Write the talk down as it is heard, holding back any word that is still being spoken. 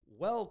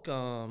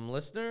Welcome,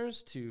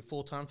 listeners, to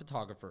Full-Time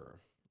Photographer.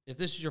 If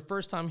this is your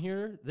first time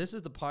here, this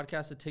is the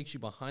podcast that takes you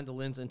behind the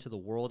lens into the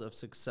world of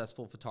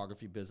successful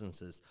photography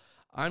businesses.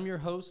 I'm your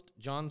host,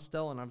 John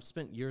Stell, and I've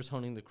spent years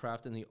honing the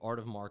craft and the art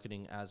of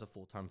marketing as a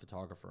full-time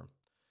photographer.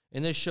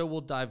 In this show,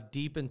 we'll dive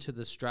deep into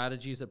the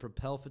strategies that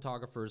propel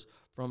photographers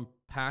from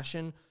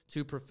passion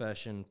to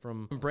profession,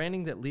 from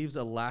branding that leaves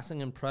a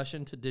lasting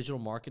impression to digital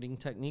marketing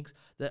techniques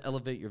that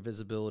elevate your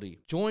visibility.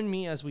 Join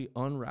me as we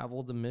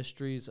unravel the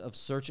mysteries of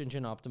search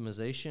engine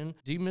optimization,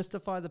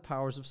 demystify the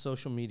powers of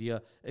social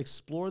media,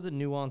 explore the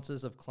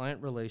nuances of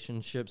client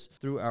relationships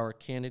through our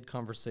candid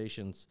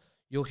conversations.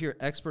 You'll hear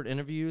expert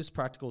interviews,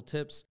 practical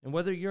tips, and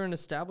whether you're an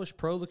established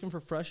pro looking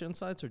for fresh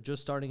insights or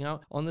just starting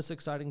out on this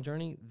exciting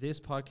journey, this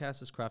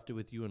podcast is crafted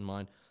with you in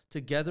mind.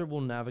 Together,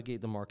 we'll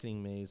navigate the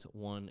marketing maze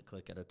one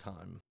click at a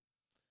time.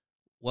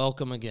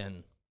 Welcome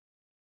again.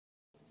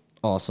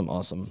 Awesome.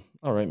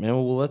 All right, man.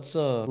 Well,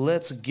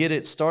 let's get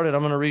it started.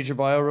 I'm going to read your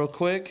bio real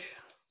quick.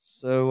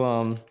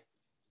 So,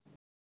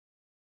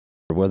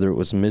 whether it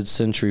was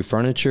mid-century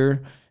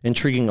furniture,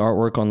 intriguing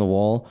artwork on the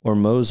wall, or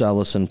Mose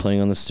Allison playing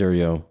on the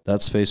stereo,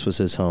 that space was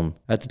his home.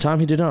 At the time,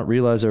 he did not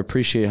realize or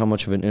appreciate how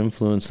much of an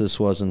influence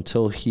this was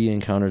until he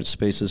encountered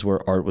spaces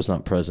where art was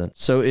not present.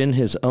 So in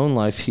his own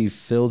life, he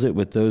filled it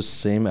with those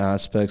same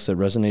aspects that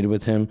resonated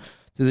with him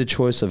through the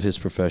choice of his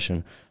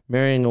profession,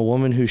 marrying a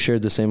woman who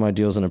shared the same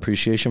ideals and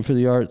appreciation for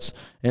the arts,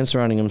 and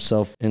surrounding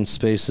himself in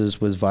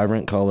spaces with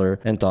vibrant color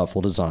and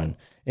thoughtful design.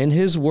 In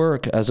his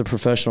work as a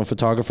professional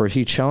photographer,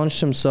 he challenged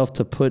himself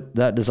to put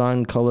that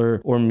design,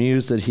 color, or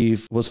muse that he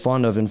was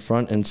fond of in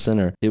front and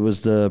center. It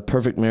was the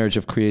perfect marriage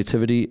of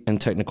creativity and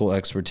technical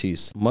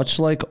expertise. Much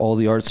like all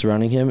the art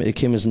surrounding him, it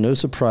came as no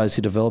surprise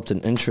he developed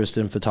an interest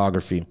in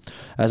photography.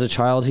 As a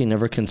child, he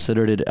never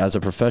considered it as a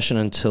profession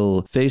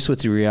until faced with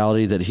the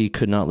reality that he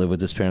could not live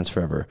with his parents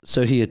forever.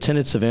 So he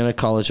attended Savannah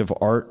College of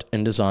Art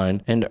and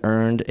Design and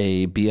earned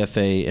a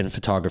BFA in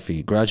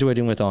photography,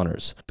 graduating with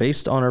honors.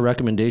 Based on a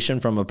recommendation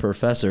from a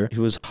professor, he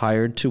was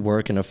hired to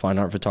work in a fine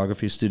art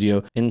photography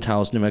studio in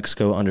Taos, New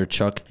Mexico under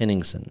Chuck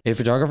Henningsen, a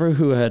photographer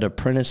who had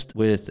apprenticed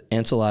with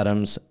Ansel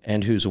Adams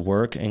and whose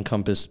work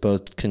encompassed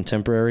both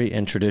contemporary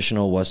and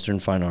traditional Western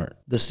fine art.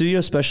 The studio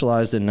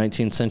specialized in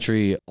 19th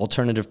century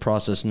alternative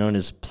process known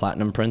as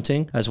platinum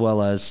printing, as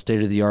well as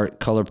state-of-the-art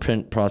color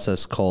print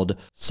process called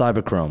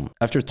cyberchrome.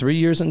 After 3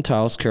 years in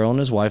Taos, Carroll and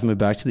his wife moved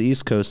back to the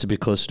East Coast to be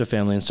closer to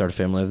family and start a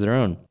family of their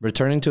own.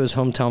 Returning to his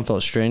hometown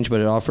felt strange, but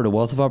it offered a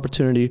wealth of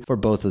opportunity for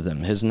both of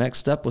them. His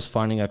next step was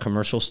finding a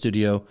commercial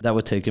studio that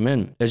would take him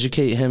in,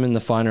 educate him in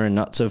the finer and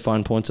not so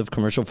fine points of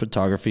commercial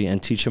photography,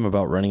 and teach him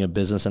about running a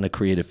business in a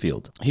creative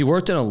field. He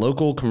worked in a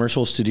local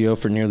commercial studio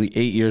for nearly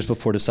 8 years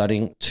before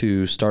deciding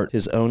to start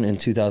his own in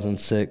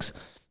 2006.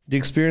 The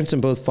experience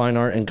in both fine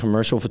art and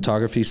commercial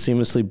photography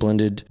seamlessly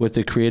blended with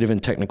the creative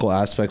and technical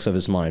aspects of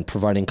his mind,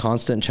 providing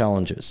constant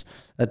challenges.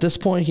 At this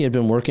point, he had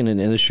been working in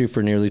the industry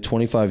for nearly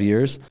 25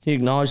 years. He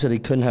acknowledged that he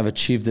couldn't have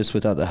achieved this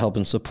without the help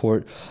and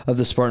support of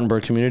the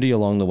Spartanburg community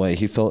along the way.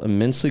 He felt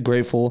immensely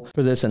grateful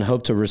for this and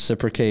hoped to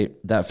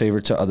reciprocate that favor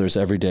to others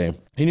every day.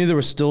 He knew there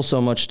was still so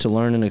much to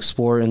learn and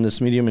explore in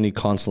this medium, and he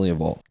constantly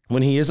evolved.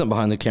 When he isn't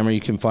behind the camera,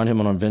 you can find him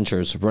on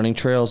adventures, running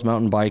trails,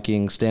 mountain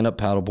biking, stand-up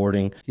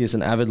paddleboarding. He is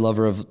an avid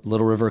lover of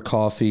Little River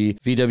coffee,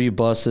 VW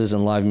buses,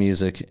 and live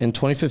music. In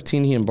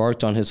 2015, he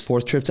embarked on his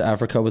 4th trip to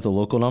Africa with a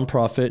local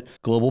nonprofit,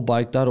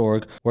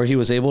 globalbike.org, where he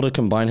was able to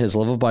combine his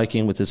love of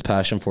biking with his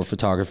passion for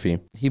photography.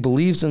 He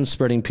believes in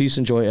spreading peace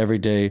and joy every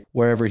day,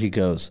 wherever he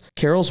goes.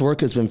 Carroll's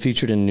work has been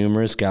featured in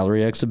numerous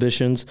gallery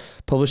exhibitions,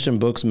 published in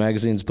books,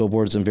 magazines,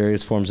 billboards, and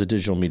various forms of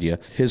digital media.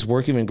 His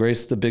work even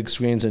graced the big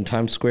screens in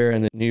Times Square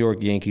and the New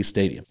York Yankees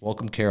Stadium.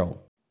 Welcome,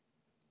 Carroll.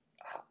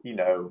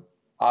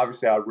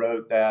 Obviously I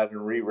wrote that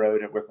and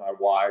rewrote it with my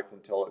wife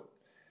until it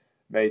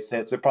made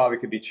sense. It probably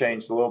could be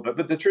changed a little bit,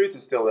 but the truth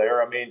is still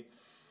there. I mean,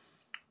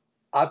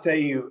 I'll tell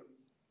you,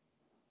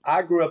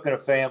 I grew up in a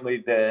family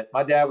that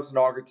my dad was an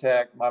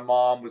architect. My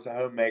mom was a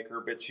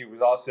homemaker, but she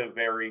was also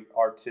very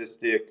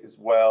artistic as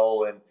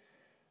well and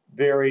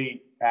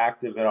very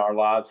active in our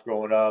lives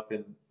growing up.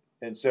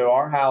 And so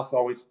our house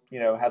always,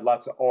 had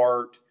lots of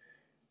art,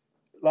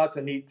 lots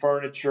of neat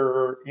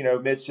furniture,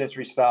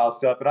 mid-century style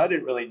stuff. And I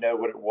didn't really know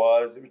what it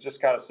was. It was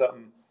just kind of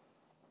something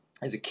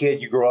as a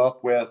kid you grow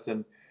up with,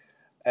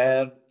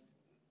 and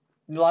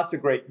lots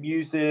of great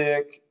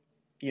music,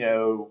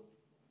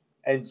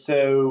 and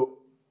so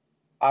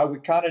I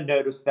would kind of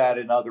notice that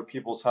in other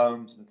people's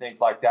homes and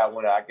things like that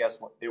when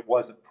it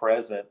wasn't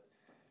present.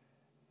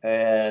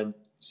 And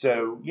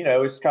so,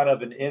 it's kind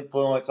of an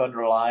influence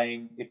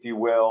underlying, if you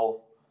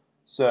will.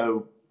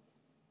 So,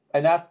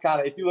 and that's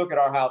kind of, if you look at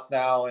our house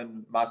now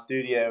and my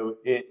studio,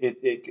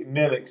 it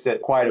mimics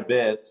it quite a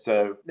bit.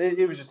 So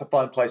it was just a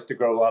fun place to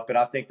grow up. And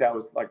I think that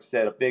was, like I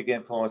said, a big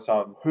influence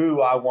on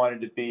who I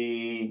wanted to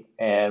be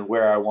and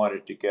where I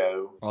wanted to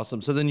go.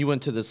 Awesome. So then you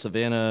went to the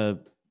Savannah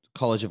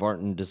College of Art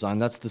and Design.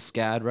 That's the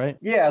SCAD, right?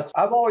 Yes.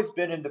 I've always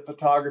been into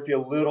photography a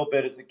little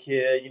bit as a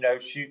kid,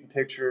 shooting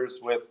pictures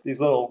with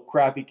these little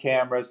crappy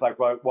cameras, like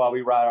while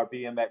we ride our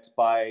BMX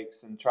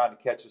bikes and trying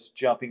to catch us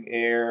jumping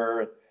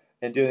air.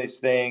 and doing these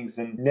things,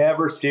 and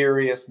never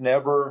serious,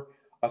 never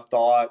a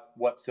thought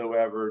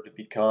whatsoever to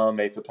become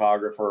a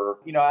photographer.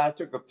 I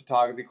took a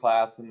photography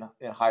class in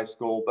high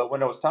school, but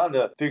when it was time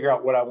to figure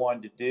out what I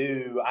wanted to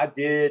do, I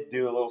did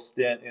do a little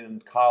stint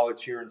in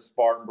college here in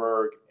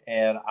Spartanburg,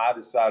 and I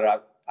decided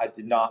I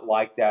did not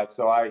like that.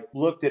 So I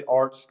looked at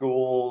art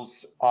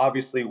schools,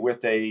 obviously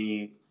with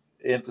a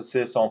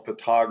emphasis on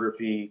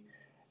photography,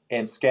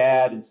 and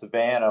SCAD in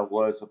Savannah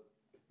was a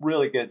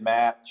really good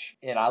match,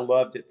 and I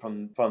loved it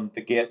from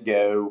the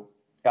get-go.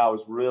 I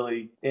was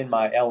really in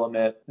my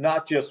element,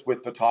 not just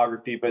with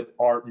photography, but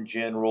art in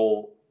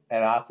general,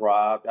 and I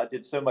thrived. I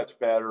did so much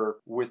better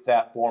with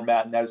that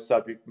format and those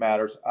subject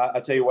matters. I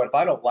tell you what, if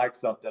I don't like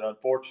something,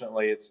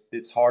 unfortunately,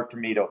 it's hard for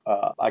me to,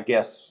 I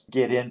guess,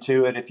 get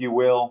into it, if you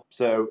will.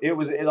 So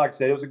like I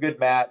said, it was a good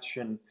match,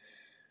 and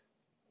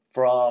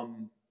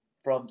from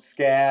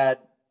SCAD,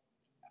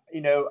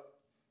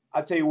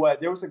 I tell you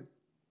what,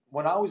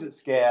 when I was at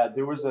SCAD,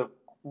 there was a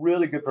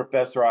really good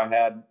professor I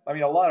had. I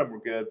mean, a lot of them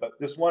were good, but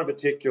this one in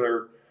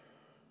particular,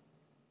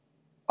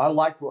 I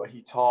liked what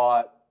he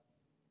taught.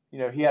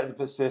 He had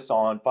emphasis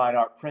on fine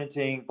art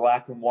printing,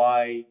 black and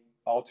white,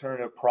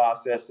 alternative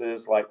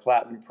processes like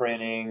platinum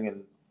printing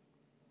and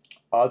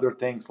other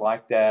things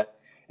like that.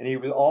 And he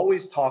would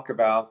always talk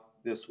about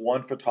this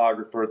one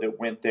photographer that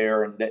went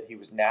there, and that he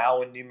was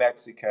now in New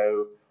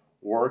Mexico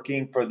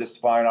working for this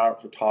fine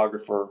art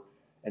photographer,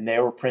 and they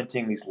were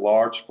printing these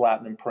large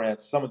platinum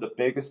prints, some of the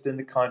biggest in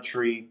the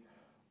country,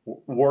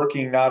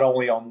 working not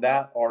only on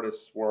that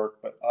artist's work,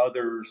 but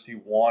others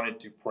who wanted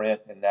to print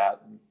in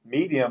that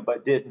medium,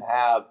 but didn't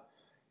have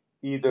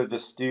either the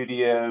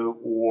studio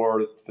or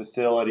the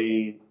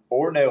facility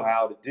or know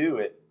how to do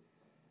it.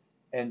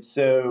 And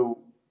so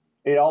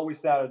it always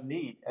sounded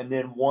neat. And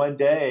then one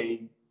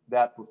day,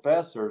 that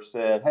professor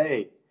said,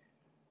 "Hey,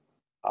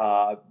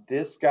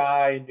 this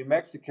guy in New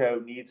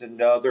Mexico needs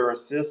another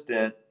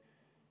assistant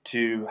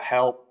to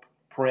help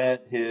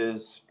print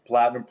his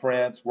platinum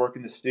prints, work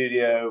in the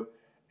studio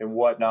and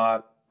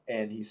whatnot."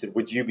 And he said,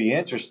 "Would you be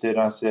interested?"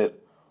 And I said,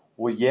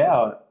 "Well,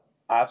 yeah,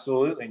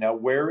 absolutely." Now,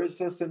 where is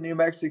this in New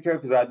Mexico?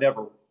 Because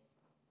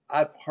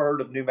I've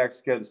heard of New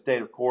Mexico, the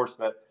state, of course,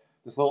 but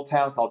this little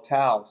town called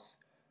Taos.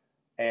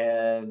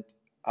 And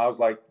I was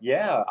like,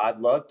 yeah, I'd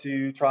love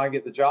to try and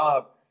get the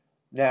job.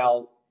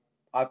 Now,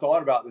 I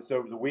thought about this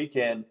over the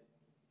weekend.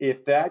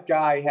 If that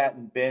guy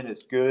hadn't been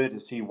as good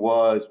as he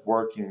was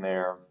working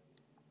there,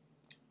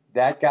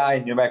 that guy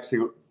in New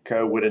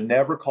Mexico would have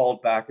never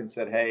called back and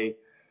said, "Hey,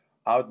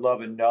 I would love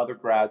another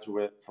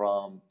graduate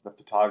from the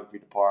photography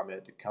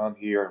department to come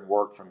here and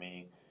work for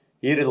me."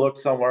 He'd have looked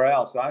somewhere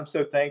else. I'm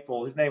so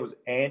thankful. His name was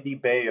Andy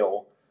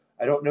Bale.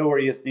 I don't know where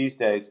he is these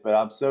days, but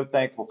I'm so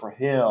thankful for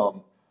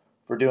him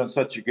for doing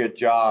such a good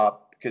job,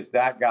 because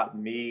that got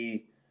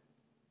me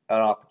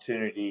an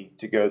opportunity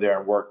to go there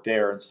and work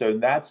there. And so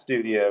that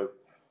studio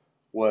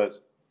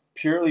was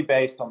purely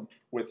based on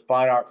with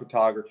fine art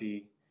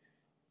photography.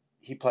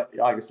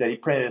 Like I said, he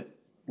printed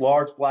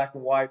large black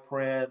and white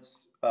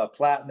prints,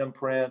 platinum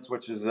prints,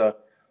 which is a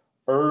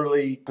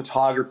early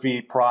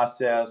photography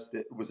process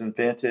that was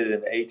invented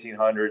in the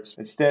 1800s.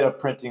 Instead of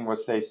printing with,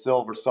 say,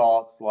 silver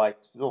salts, like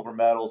silver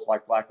metals,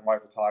 like black and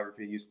white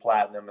photography, he used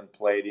platinum and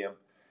palladium.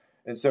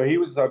 And so he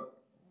was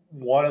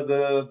one of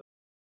the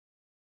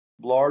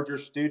larger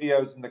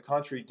studios in the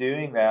country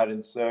doing that.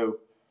 And so,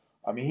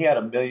 I mean, he had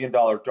 $1 million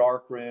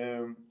dark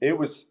room. It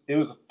was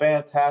a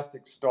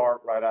fantastic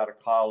start right out of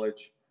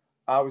college.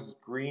 I was as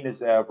green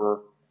as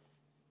ever.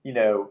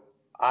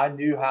 I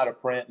knew how to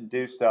print and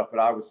do stuff, but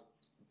I was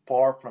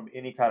far from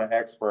any kind of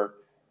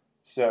expert.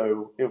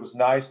 So it was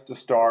nice to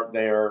start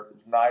there. It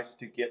was nice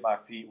to get my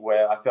feet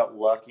wet. I felt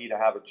lucky to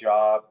have a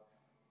job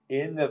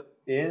in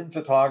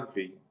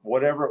photography,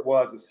 whatever it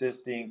was,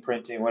 assisting,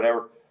 printing,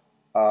 whatever,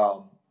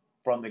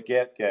 from the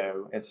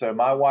get-go. And so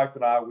my wife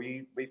and I,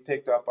 we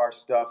picked up our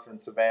stuff in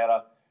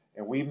Savannah,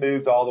 and we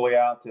moved all the way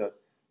out to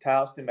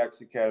Taos, New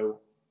Mexico.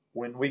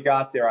 When we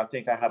got there, I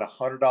think I had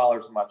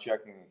 $100 in my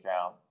checking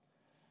account.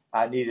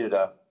 I needed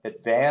an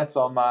advance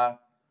on my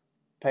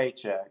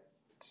paycheck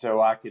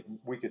so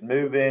we could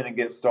move in and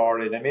get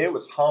started. I mean, it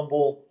was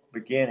humble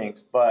beginnings,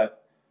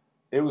 but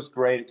it was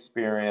great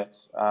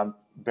experience. I'm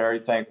very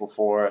thankful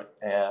for it,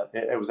 and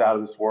it was out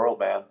of this world,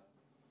 man.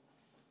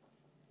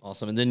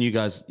 Awesome. And then you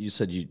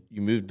said you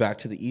moved back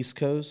to the East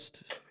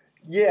Coast?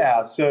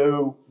 Yeah,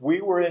 so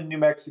we were in New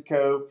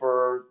Mexico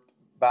for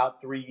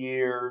about 3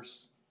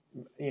 years.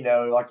 Like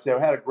I said,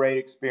 I had a great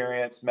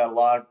experience, met a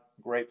lot of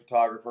great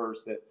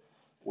photographers that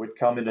would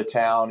come into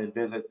town and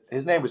visit.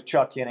 His name was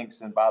Chuck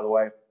Henningsen, by the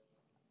way.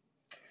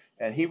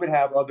 And he would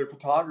have other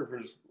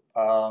photographers,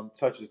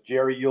 such as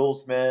Jerry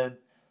Yulesman,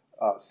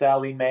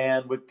 Sally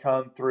Mann would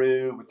come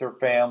through with her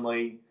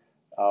family.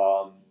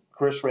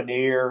 Chris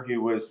Rainier,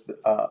 who was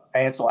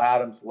Ansel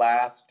Adams'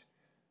 last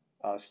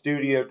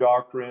studio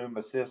darkroom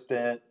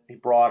assistant. He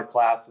brought a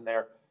class in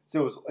there.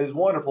 So it was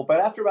wonderful.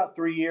 But after about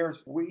 3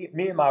 years, me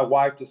and my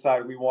wife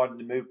decided we wanted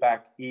to move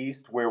back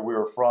east where we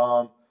were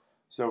from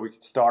so we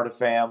could start a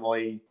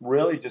family,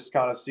 really just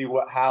kind of see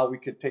how we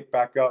could pick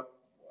back up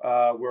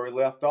where we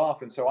left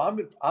off. And so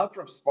I'm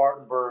from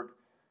Spartanburg,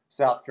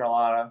 South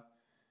Carolina.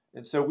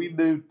 And so we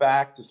moved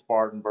back to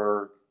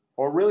Spartanburg,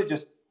 or really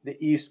just the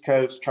East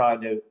Coast,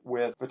 trying to,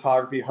 with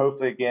photography,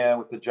 hopefully again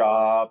with the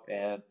job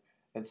and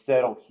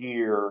settle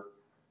here.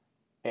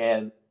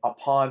 And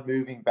upon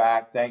moving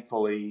back,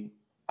 thankfully,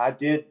 I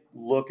did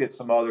look at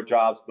some other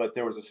jobs, but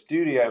there was a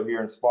studio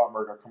here in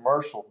Spartanburg, a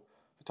commercial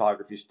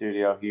photography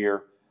studio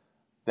here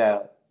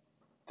that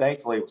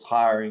thankfully was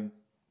hiring.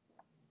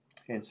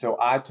 And so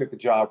I took a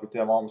job with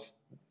them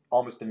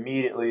almost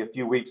immediately, a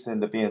few weeks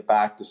into being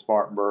back to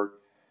Spartanburg.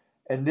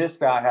 And this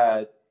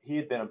guy he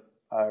had been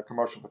a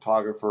commercial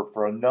photographer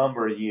for a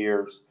number of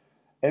years.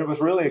 And it was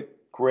really a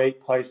great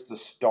place to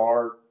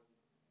start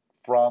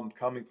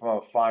coming from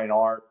a fine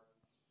art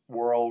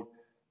world.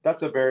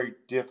 That's a very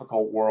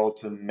difficult world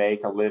to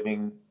make a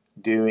living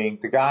doing.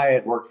 The guy I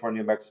had worked for in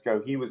New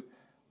Mexico, he was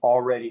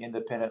already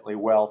independently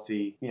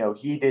wealthy.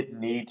 He didn't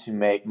need to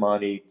make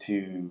money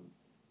to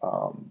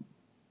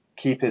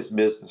keep his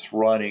business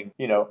running.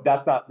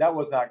 That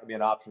was not going to be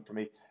an option for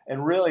me.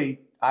 And really,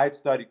 I had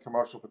studied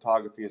commercial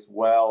photography as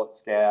well at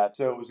SCAD,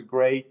 so it was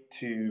great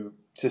to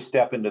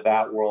step into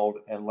that world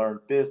and learn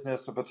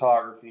business of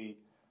photography,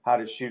 how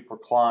to shoot for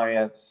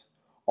clients,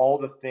 all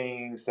the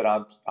things that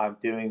I'm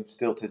doing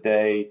still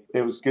today.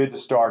 It was good to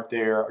start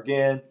there.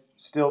 Again,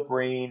 still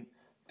green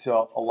to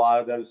a lot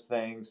of those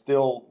things.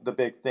 Still the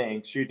big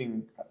thing,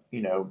 shooting,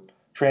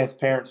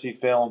 transparency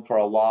film for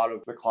a lot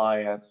of the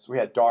clients. We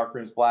had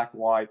darkrooms, black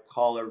and white,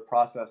 color,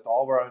 processed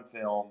all of our own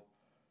film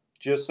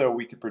just so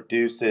we could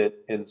produce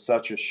it in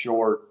such a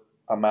short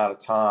amount of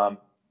time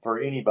for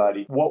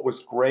anybody. What was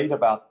great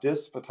about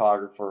this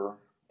photographer,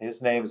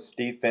 his name is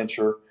Steve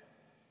Fincher.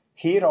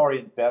 He had already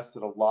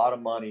invested a lot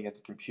of money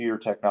into computer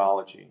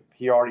technology.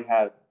 He already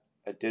had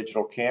a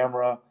digital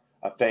camera,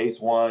 a phase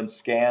one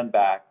scan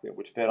back that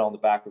would fit on the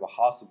back of a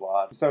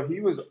Hasselblad. So he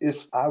was,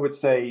 I would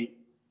say,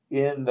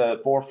 in the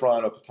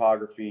forefront of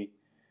photography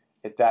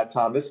at that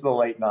time. This is the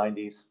late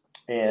 90s.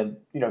 And,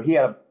 he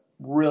had a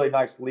really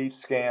nice leaf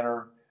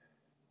scanner.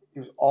 He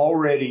was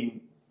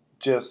already,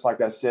 just like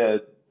I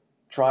said,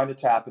 trying to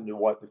tap into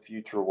what the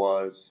future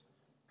was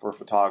for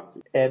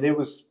photography. And it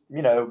was,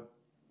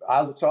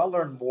 I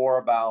learned more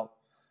about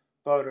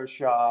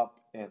Photoshop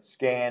and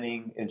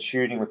scanning and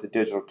shooting with the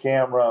digital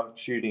camera,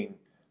 shooting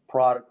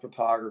product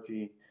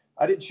photography.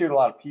 I didn't shoot a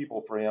lot of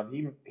people for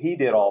him. He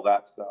did all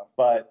that stuff,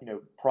 but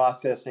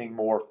processing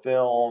more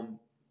film,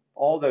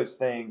 all those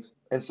things.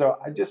 And so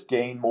I just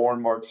gained more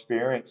and more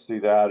experience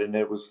through that. And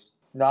it was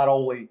not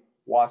only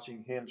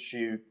watching him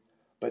shoot,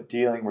 but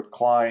dealing with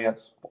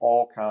clients of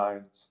all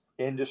kinds,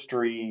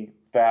 industry,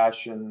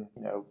 fashion,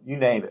 you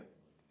name it,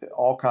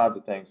 all kinds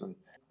of things. And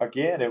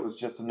again, it was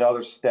just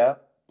another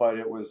step, but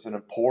it was an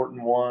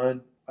important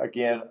one.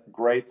 Again,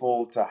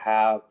 grateful to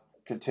have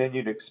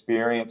continued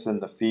experience in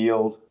the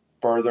field,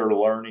 further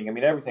learning. I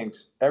mean, everything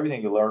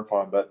you learn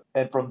from.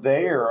 And from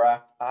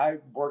there, I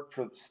worked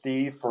for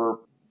Steve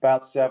for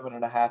about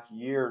 7.5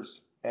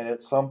 years. And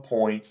at some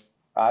point,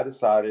 I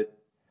decided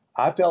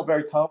I felt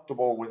very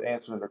comfortable with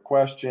answering their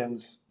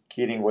questions,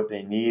 getting what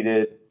they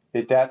needed.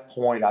 At that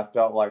point, I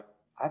felt like,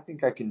 I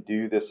think I can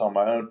do this on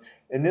my own.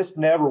 And this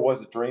never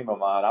was a dream of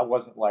mine. I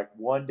wasn't like,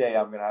 one day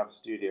I'm going to have a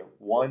studio.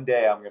 One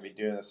day I'm going to be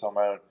doing this on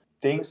my own.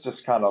 Things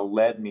just kind of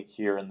led me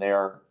here and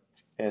there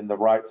in the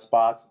right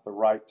spots at the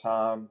right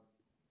time.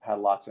 Had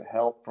lots of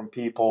help from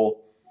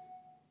people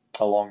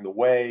along the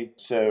way.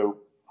 So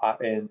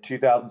in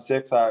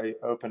 2006, I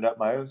opened up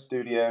my own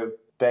studio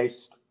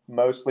based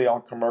mostly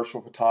on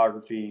commercial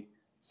photography,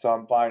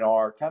 some fine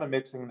art, kind of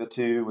mixing the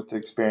two with the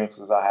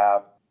experiences I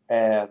have.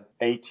 And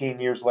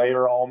 18 years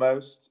later,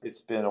 almost,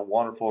 it's been a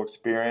wonderful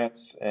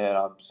experience, and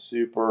I'm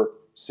super,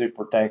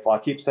 super thankful. I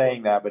keep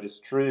saying that, but it's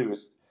true.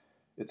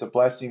 It's a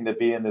blessing to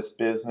be in this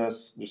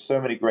business. There's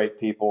so many great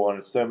people, and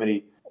there's so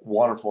many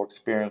wonderful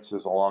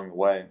experiences along the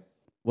way.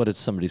 What did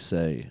somebody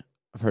say?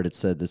 I've heard it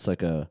said it's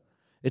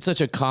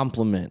such a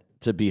compliment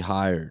to be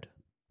hired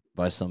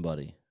by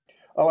somebody.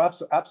 Oh,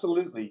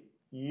 absolutely.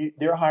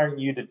 They're hiring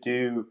you to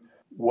do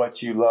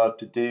what you love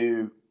to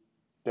do.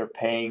 They're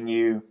paying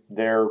you.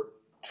 They're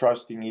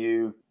trusting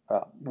you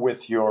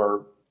with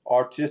your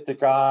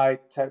artistic eye,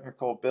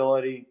 technical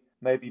ability,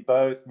 maybe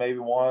both, maybe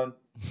one.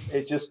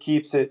 It just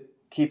keeps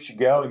you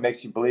going,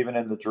 makes you believing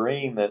in the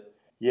dream that,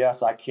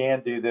 yes, I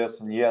can do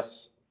this, and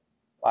yes,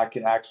 I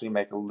can actually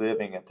make a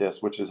living at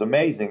this, which is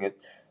amazing. I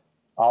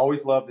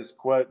always love this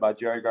quote by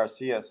Jerry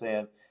Garcia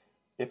saying,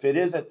 if it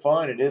isn't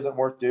fun, it isn't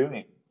worth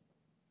doing.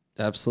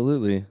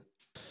 Absolutely.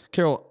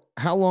 Carroll,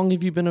 how long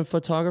have you been a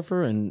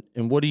photographer, and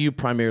what do you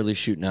primarily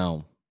shoot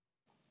now?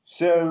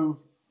 So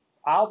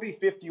I'll be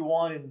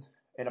 51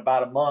 in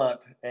about a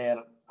month,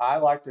 and I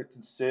like to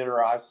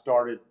consider I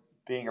started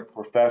being a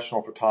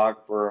professional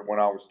photographer when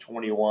I was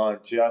 21,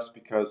 just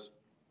because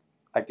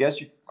I guess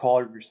you could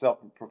call yourself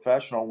a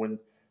professional when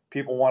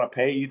people want to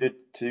pay you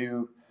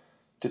to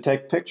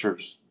take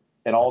pictures.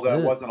 And although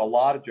it wasn't a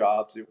lot of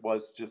jobs, it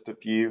was just a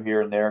few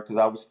here and there because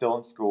I was still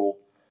in school.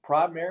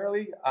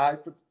 Primarily,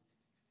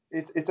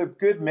 it's a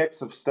good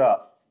mix of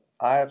stuff.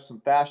 I have some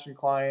fashion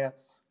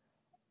clients.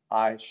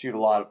 I shoot a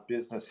lot of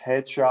business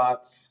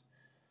headshots.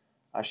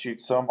 I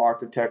shoot some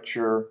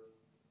architecture.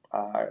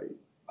 I,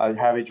 I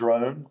have a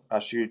drone. I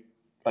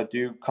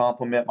do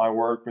complement my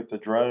work with the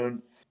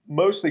drone,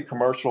 mostly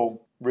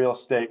commercial real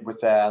estate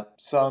with that,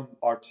 some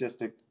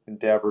artistic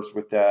endeavors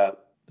with that.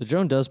 The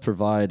drone does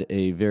provide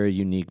a very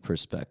unique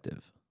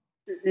perspective.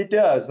 It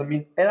does. I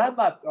mean, and I'm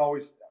not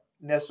always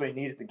necessarily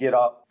needed to get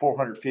up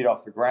 400 feet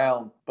off the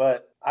ground,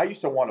 but I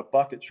used to want a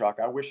bucket truck.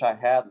 I wish I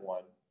had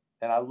one.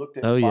 And I looked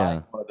at Oh, buying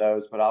yeah. one of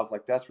those, but I was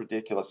like, that's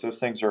ridiculous. Those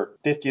things are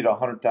 $50,000 to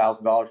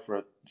 $100,000 for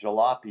a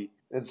jalopy.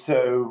 And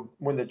so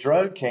when the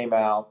drone came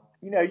out,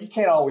 you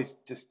can't always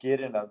just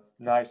get in a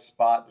nice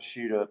spot to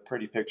shoot a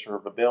pretty picture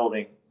of a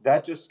building.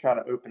 That just kind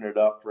of opened it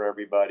up for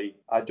everybody.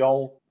 I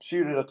don't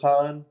shoot it a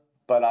ton,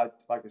 but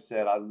like I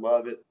said, I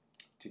love it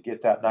to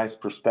get that nice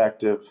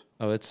perspective,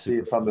 Oh, it's see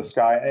super it from the fun.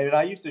 sky. And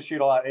I used to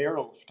shoot a lot of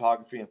aerial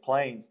photography in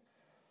planes,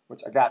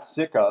 which I got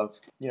sick of.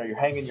 You're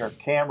hanging your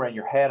camera and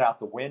your head out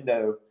the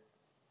window,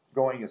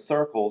 going in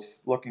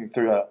circles, looking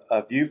through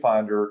a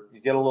viewfinder. You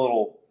get a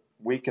little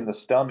weak in the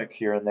stomach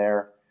here and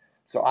there.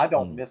 So I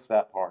don't miss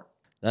that part.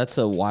 That's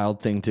a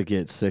wild thing to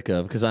get sick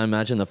of, because I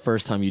imagine the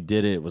first time you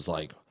did it, it was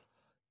like,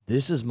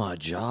 this is my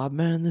job,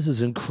 man. This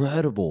is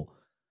incredible.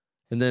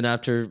 And then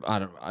after,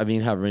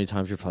 however many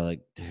times you're probably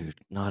like, dude,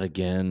 not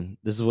again.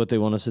 This is what they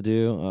want us to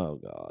do. Oh,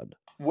 God.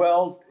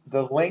 Well,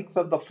 the length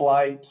of the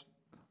flight,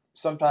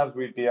 sometimes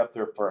we'd be up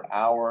there for an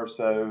hour or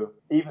so.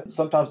 Even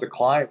sometimes the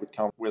client would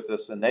come with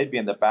us and they'd be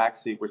in the back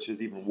seat, which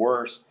is even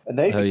worse. And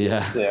they'd Oh, be getting yeah.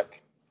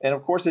 sick. And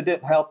of course, it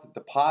didn't help that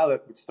the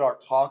pilot would start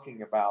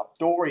talking about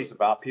stories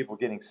about people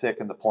getting sick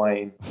in the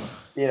plane.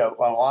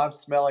 While I'm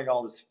smelling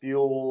all this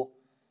fuel,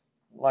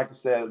 like I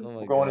said, Oh,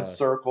 we're my going in gosh.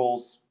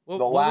 circles. The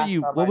What last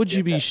time what I would you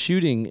did be that,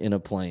 shooting in a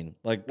plane?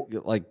 Like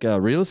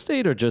real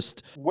estate, or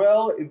just?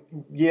 well,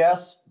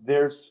 yes,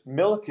 there's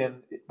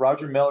Milliken,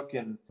 Roger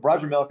Milliken.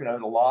 Roger Milliken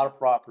owned a lot of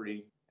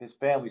property. His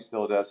family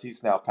still does.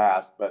 He's now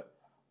passed, but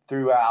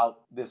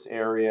throughout this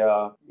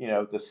area,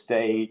 the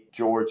state,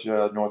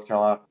 Georgia, North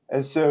Carolina.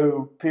 And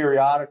so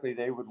periodically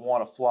they would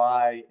want to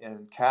fly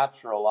and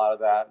capture a lot of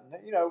that.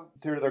 And,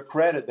 to their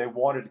credit, they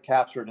wanted to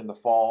capture it in the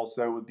fall.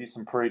 So it would be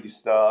some pretty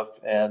stuff.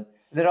 And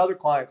then other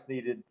clients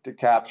needed to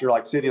capture,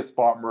 like City of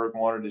Spartanburg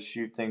wanted to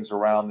shoot things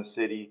around the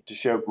city to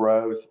show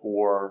growth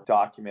or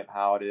document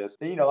how it is.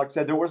 And, like I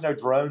said, there was no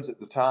drones at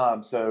the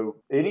time. So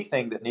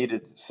anything that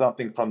needed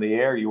something from the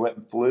air, you went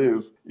and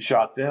flew. You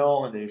shot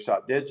film and then you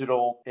shot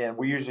digital. And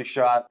we usually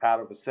shot out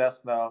of a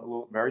Cessna, a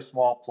little, very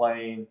small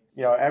plane.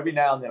 Every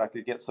now and then I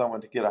could get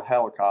someone to get a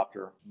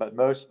helicopter. But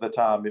most of the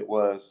time it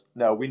was,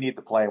 no, we need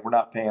the plane. We're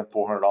not paying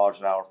 $400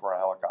 an hour for a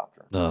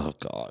helicopter. Oh,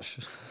 gosh.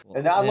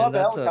 And I Man, love the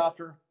that's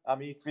helicopter. I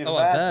mean, if you can Oh,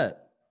 I imagine.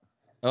 bet.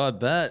 Oh, I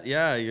bet.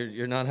 Yeah,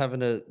 you're not having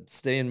to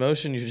stay in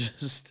motion. You're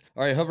just,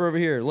 all right, hover over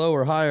here,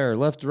 lower, higher,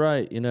 left,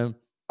 right.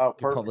 Oh, Could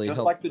perfect. probably Just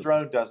help. like the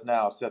drone does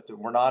now, except that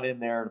we're not in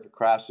there, and if it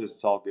crashes,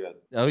 it's all good.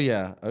 Oh,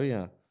 yeah. Oh,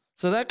 yeah.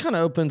 So that kind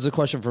of opens the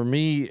question for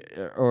me,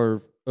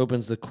 or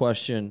opens the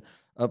question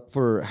up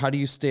for, how do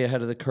you stay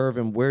ahead of the curve,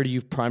 and where do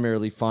you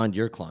primarily find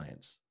your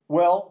clients?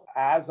 Well,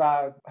 as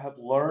I have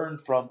learned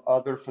from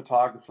other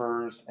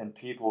photographers and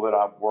people that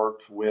I've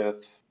worked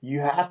with, you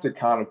have to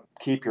kind of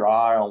keep your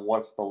eye on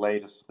what's the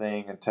latest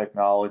thing in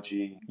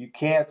technology. You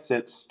can't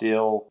sit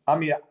still. I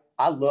mean,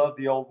 I love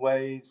the old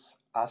ways.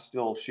 I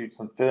still shoot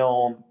some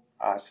film.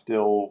 I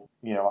still,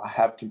 I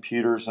have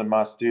computers in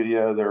my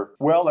studio. They're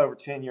well over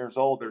 10 years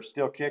old. They're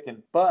still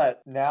kicking.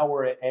 But now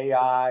we're at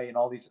AI and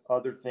all these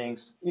other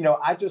things.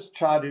 I just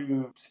try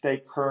to stay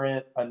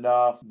current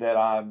enough that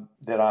I'm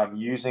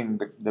using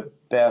the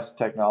best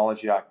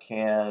technology I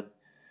can.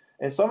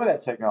 And some of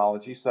that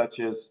technology, such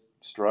as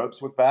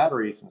strobes with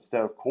batteries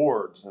instead of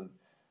cords and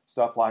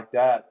stuff like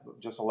that,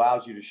 just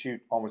allows you to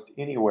shoot almost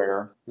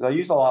anywhere. Because I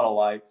use a lot of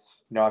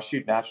lights. I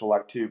shoot natural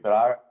light too,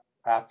 but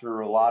after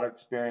a lot of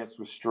experience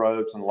with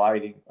strobes and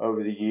lighting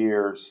over the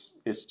years,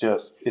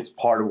 it's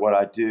part of what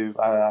I do.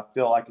 I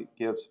feel like it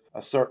gives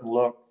a certain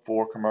look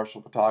for commercial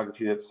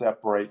photography that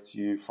separates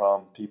you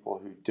from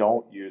people who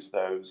don't use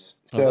those.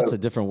 Oh, that's a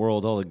different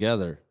world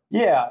altogether.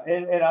 Yeah,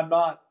 and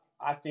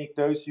I think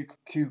those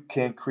who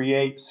can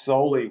create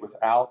solely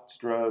without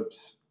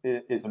strobes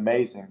is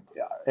amazing.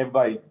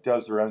 Everybody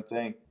does their own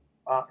thing.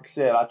 Like I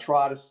said, I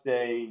try to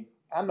stay.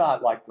 I'm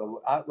not like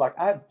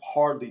I've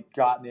hardly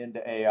gotten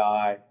into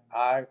AI.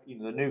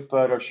 The new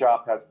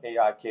Photoshop has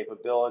AI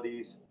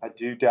capabilities. I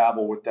do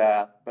dabble with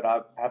that, but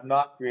I have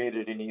not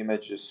created any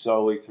images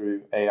solely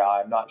through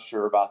AI. I'm not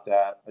sure about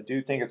that. I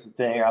do think it's a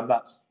thing.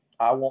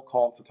 I won't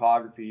call it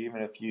photography,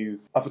 even if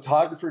a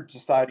photographer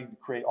deciding to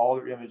create all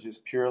their images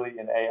purely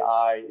in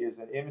AI is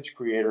an image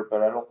creator,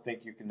 but I don't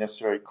think you can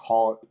necessarily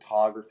call it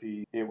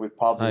photography. It would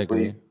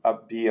probably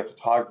be a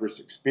photographer's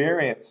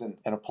experience and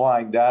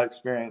applying that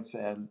experience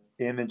and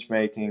image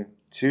making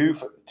to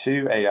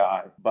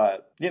AI.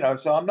 But,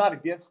 so I'm not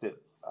against it.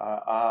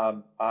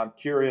 I'm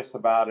curious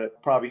about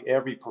it. Probably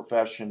every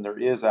profession there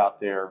is out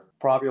there,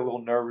 probably a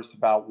little nervous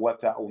about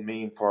what that will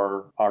mean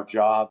for our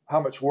job, how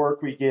much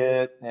work we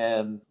get.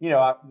 And,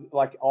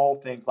 like all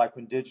things, like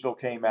when digital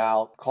came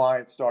out,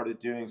 clients started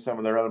doing some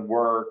of their own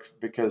work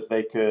because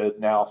they could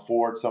now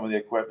afford some of the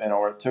equipment,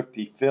 or it took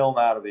the film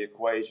out of the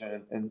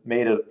equation and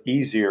made it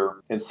easier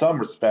in some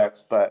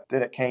respects. But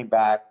then it came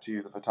back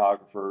to the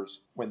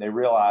photographers when they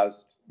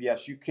realized,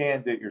 yes, you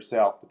can do it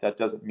yourself, but that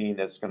doesn't mean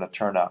that it's going to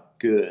turn out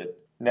good.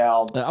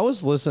 Now, I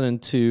was listening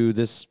to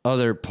this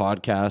other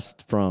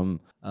podcast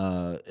from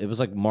it was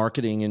like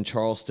marketing in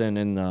Charleston,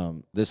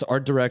 and this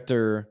art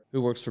director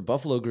who works for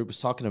Buffalo Group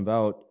was talking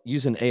about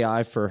using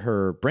AI for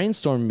her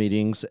brainstorm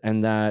meetings,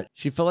 and that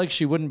she felt like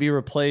she wouldn't be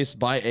replaced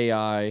by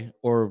AI,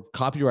 or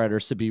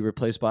copywriters to be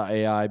replaced by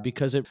AI,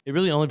 because it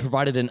really only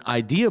provided an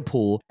idea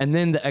pool, and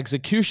then the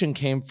execution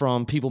came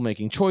from people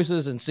making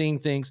choices and seeing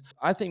things.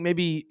 I think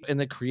maybe in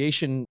the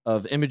creation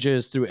of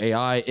images through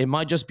AI, it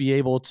might just be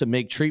able to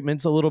make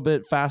treatments a little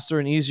bit faster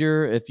and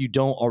easier. If you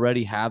don't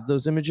already have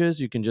those images,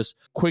 you can just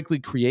quickly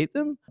create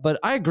them. But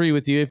I agree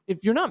with you. If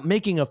you're not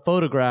making a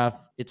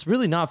photograph, it's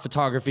really not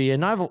photography.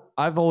 And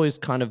I've always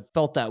kind of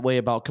felt that way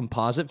about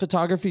composite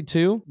photography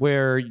too,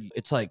 where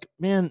it's like,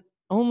 man,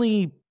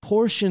 only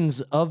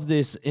portions of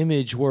this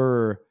image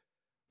were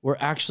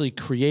actually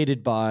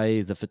created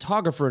by the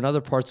photographer, and other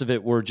parts of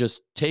it were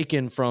just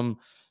taken from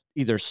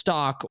either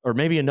stock or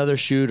maybe another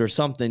shoot or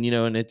something,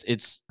 and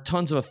it's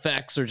tons of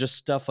effects or just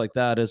stuff like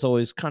that has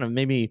always kind of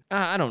made me,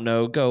 I don't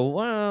know, go,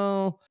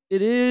 well,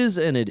 it is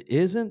and it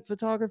isn't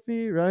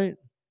photography, right?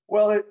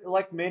 well,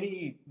 like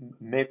many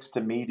mixed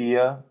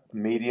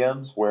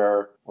mediums,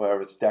 where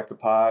it's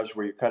decoupage,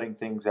 where you're cutting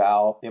things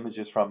out,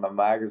 images from a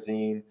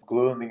magazine,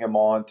 gluing them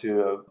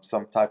onto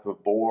some type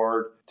of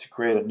board to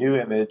create a new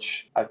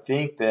image. I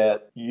think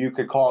that you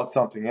could call it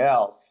something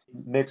else.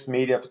 Mixed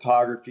media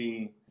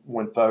photography,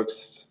 when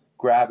folks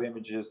grab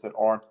images that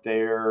aren't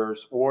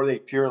theirs, or they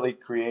purely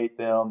create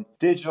them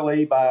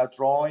digitally by a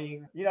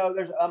drawing.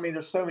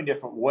 There's so many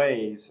different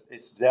ways.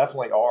 It's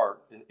definitely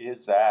art.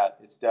 It's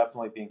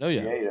definitely being Oh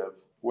yeah.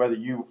 creative, whether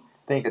you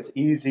think it's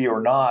easy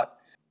or not.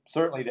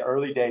 Certainly the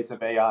early days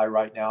of AI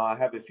right now, I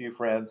have a few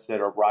friends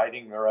that are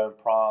writing their own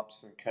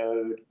prompts and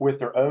code with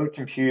their own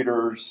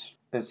computers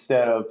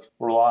instead of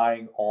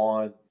relying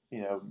on,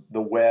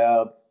 the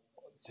web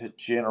to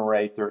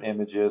generate their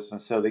images. And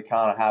so they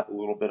kind of have a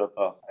little bit of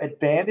a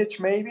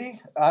advantage,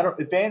 maybe.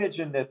 Advantage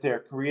in that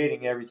they're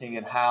creating everything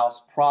in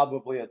house,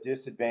 probably a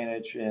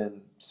disadvantage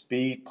in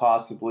speed,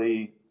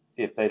 possibly,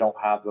 if they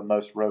don't have the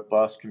most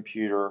robust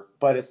computer.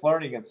 But it's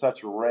learning in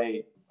such a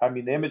rate. I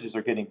mean, the images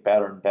are getting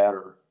better and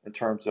better in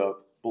terms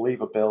of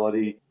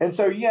believability. And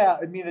so, yeah,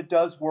 it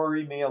does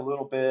worry me a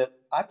little bit.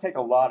 I take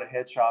a lot of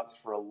headshots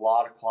for a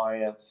lot of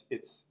clients.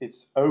 It's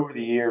over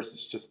the years,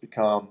 it's just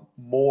become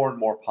more and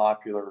more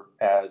popular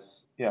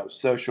as,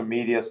 social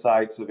media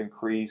sites have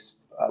increased,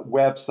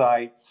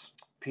 websites.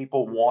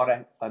 People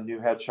want a new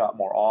headshot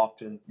more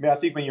often. I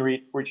think when you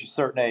reach a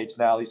certain age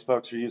now, these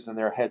folks are using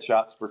their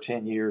headshots for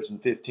 10 years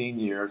and 15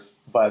 years.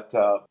 But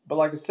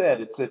like I said,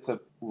 it's a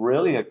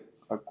really a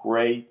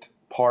great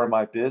part of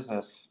my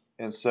business.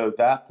 And so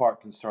that part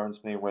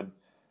concerns me when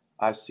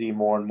I see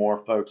more and more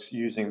folks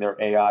using their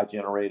AI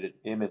generated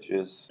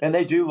images. And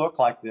they do look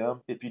like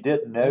them. If you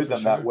didn't know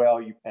them that well,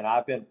 and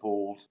I've been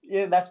fooled,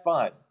 yeah, that's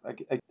fine.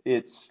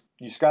 You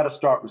just got to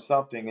start with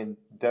something. And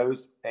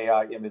those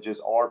AI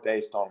images are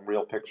based on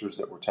real pictures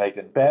that were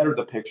taken. Better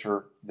the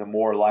picture, the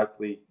more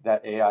likely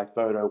that AI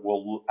photo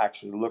will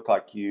actually look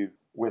like you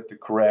with the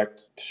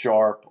correct,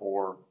 sharp,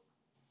 or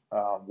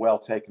well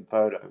taken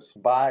photos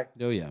by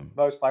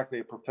most likely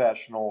a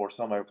professional or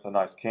somebody with a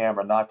nice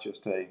camera, not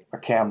just a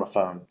camera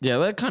phone. Yeah,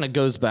 that kind of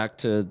goes back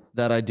to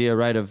that idea,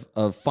 right,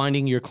 of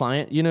finding your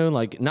client.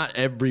 Like not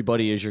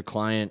everybody is your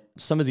client.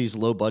 Some of these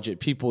low budget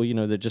people,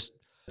 they're just,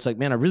 it's like,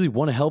 man, I really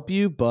want to help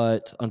you,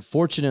 but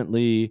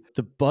unfortunately,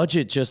 the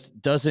budget just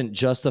doesn't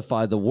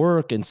justify the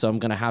work. And so I'm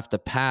going to have to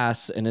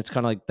pass. And it's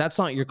kind of like, that's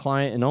not your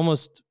client. And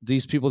almost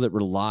these people that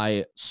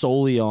rely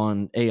solely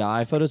on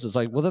AI photos, it's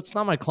like, well, that's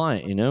not my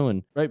client,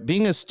 And right,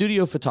 being a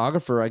studio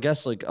photographer, I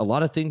guess like a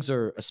lot of things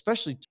are,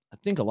 especially, I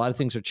think a lot of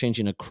things are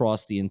changing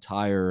across the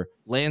entire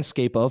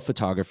landscape of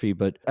photography.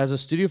 But as a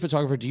studio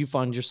photographer, do you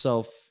find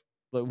yourself,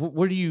 but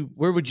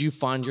where would you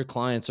find your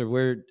clients, or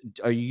where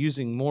are you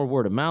using more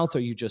word of mouth? Are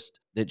you just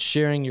that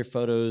sharing your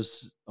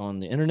photos on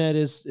the internet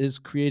is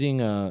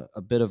creating a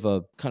bit of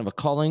a kind of a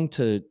calling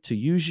to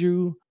use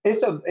you?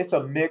 It's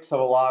a mix of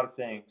a lot of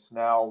things.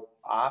 Now,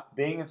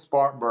 being in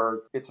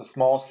Spartanburg, it's a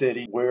small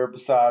city. We're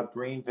beside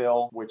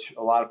Greenville, which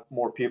a lot of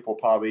more people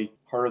probably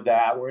heard of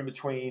that. We're in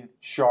between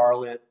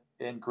Charlotte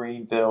in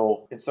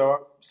Greenville. And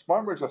so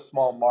Spartanburg's a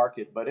small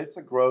market, but it's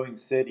a growing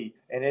city,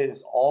 and it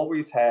has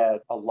always had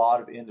a lot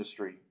of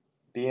industry.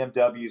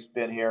 BMW's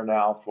been here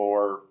now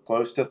for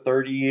close to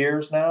 30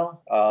 years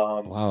now.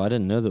 Wow, I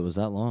didn't know that it was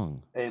that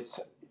long. It's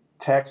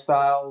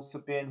textiles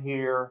have been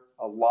here,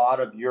 a lot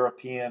of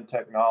European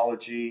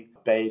technology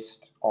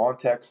based on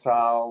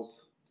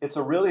textiles. It's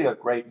a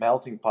great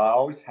melting pot,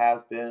 always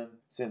has been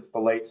since the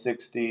late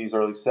 60s,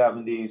 early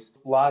 70s.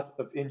 A lot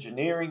of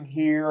engineering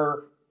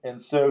here. And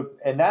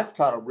that's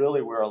kind of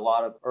really where a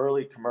lot of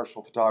early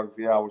commercial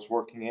photography I was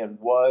working in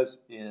was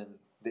in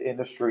the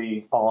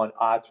industry on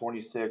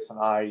I-26 and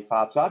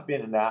I-85. So I've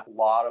been in that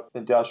lot of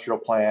industrial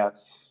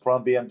plants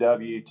from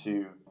BMW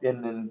to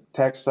Inman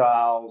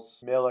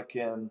Textiles,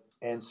 Milliken.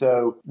 And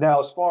so now,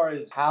 as far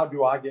as how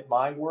do I get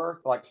my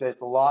work, like I said,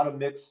 it's a lot of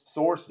mixed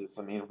sources.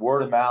 I mean,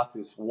 word of mouth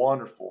is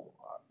wonderful.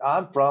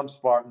 I'm from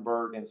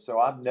Spartanburg, and so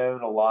I've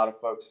known a lot of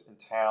folks in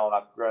town.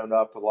 I've grown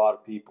up with a lot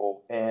of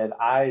people, and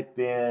I've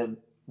been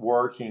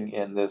working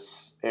in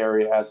this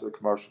area as a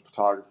commercial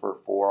photographer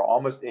for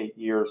almost 8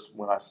 years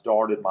when I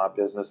started my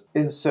business.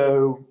 And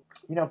so,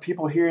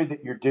 people hear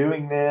that you're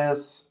doing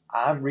this.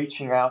 I'm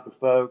reaching out to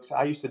folks.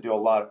 I used to do a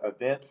lot of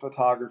event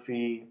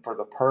photography for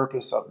the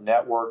purpose of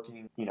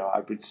networking. I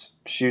would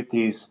shoot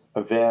these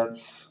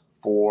events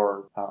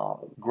for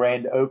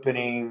grand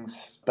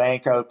openings,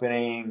 bank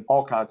opening,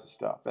 all kinds of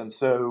stuff. And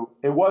so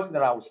it wasn't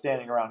that I was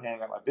standing around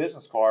handing out my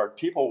business card.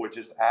 People would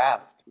just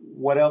ask,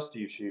 what else do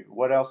you shoot?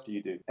 What else do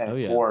you do? And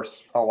of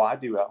course, I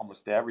do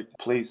almost everything.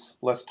 Please,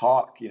 let's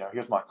talk.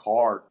 Here's my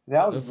card. And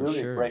that was really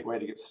a great way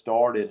to get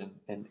started.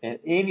 And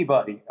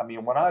anybody,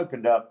 when I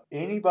opened up,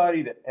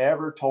 anybody that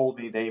ever told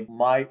me they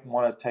might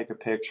want to take a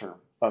picture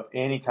of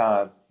any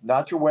kind,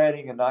 not your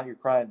wedding and not your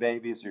crying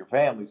babies or your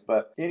families,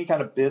 but any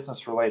kind of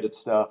business related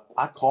stuff,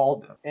 I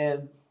called them.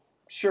 And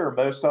sure,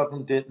 most of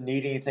them didn't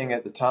need anything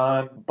at the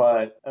time,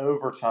 but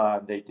over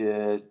time they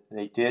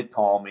did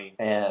call me.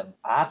 And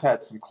I've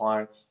had some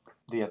clients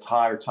the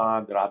entire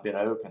time that I've been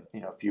open,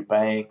 a few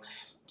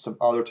banks, some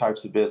other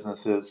types of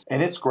businesses.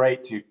 And it's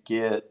great to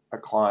get a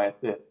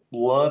client that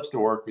loves to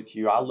work with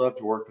you. I love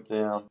to work with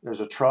them.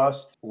 There's a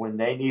trust when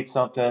they need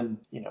something,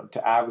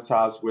 to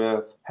advertise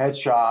with,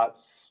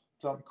 headshots,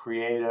 something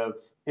creative.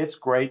 It's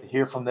great to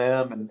hear from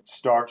them and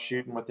start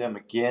shooting with them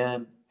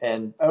again.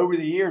 And over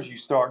the years, you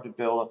start to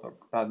build up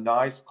a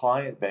nice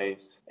client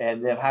base.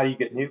 And then how do you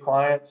get new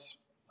clients?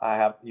 I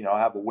have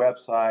a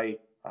website.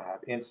 I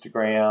have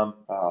Instagram,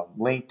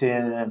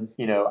 LinkedIn.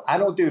 I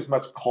don't do as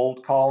much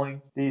cold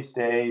calling these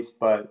days,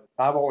 but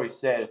I've always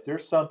said if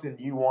there's something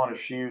you want to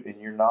shoot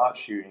and you're not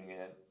shooting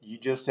it, you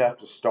just have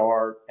to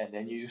start, and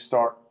then you just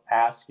start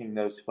asking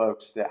those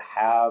folks that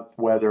have,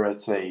 whether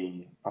it's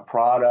a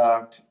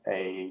product,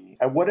 a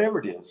whatever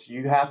it is,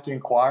 you have to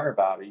inquire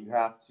about it. You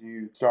have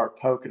to start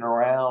poking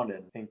around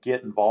and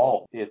get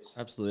involved. It's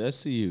absolutely. I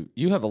see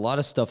you have a lot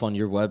of stuff on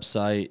your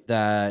website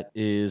that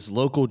is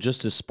local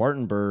just to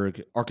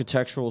Spartanburg,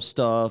 architectural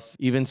stuff,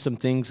 even some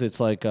things.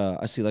 It's like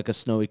I see like a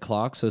snowy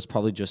clock, so it's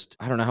probably just,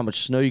 I don't know how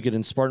much snow you get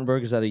in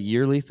Spartanburg. Is that a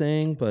yearly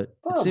thing? But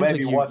it seems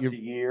maybe like once a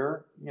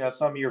year.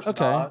 Some years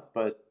not,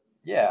 but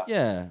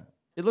yeah.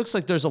 It looks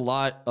like there's a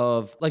lot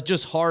of like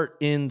just heart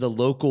in the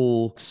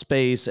local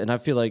space. And I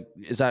feel like,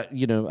 is that,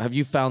 have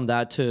you found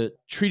that to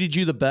treated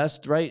you the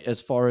best, right?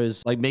 As far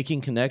as like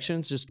making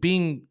connections, just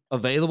being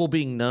available,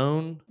 being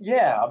known?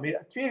 Yeah.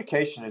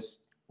 Communication is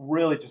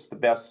really just the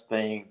best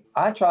thing.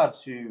 I try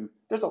to,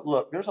 there's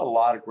a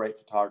lot of great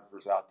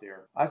photographers out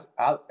there.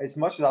 As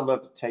much as I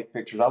love to take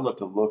pictures, I love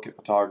to look at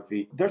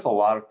photography. There's a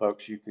lot of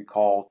folks you could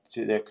call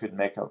that could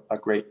make a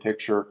great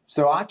picture.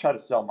 So I try to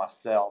sell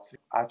myself.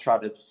 I try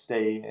to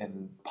stay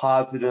in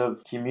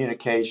positive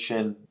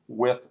communication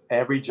with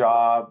every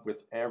job,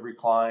 with every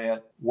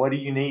client. What do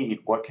you need?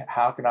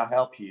 How can I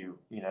help you?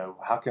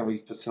 How can we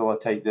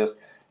facilitate this?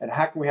 And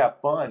how can we have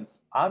fun?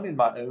 I'm in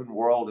my own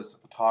world as a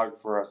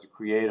photographer, as a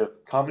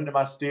creative. Come into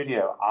my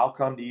studio. I'll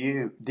come to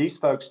you. These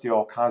folks do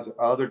all kinds of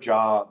other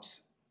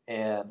jobs.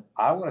 And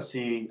I want to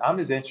see, I'm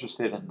as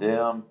interested in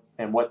them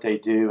and what they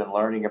do and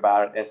learning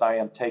about it as I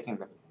am taking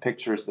the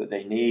pictures that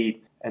they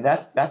need. And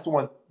that's the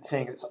one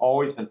thing that's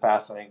always been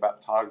fascinating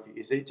about photography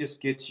is it just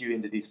gets you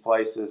into these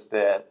places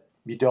that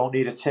you don't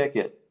need a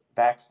ticket,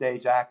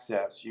 backstage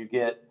access. You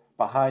get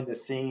behind the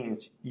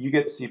scenes. You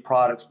get to see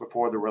products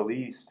before they're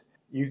released.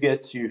 You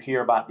get to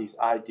hear about these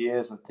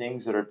ideas and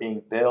things that are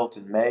being built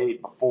and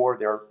made before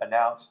they're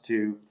announced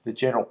to the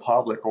general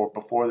public or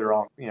before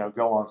they're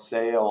go on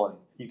sale. And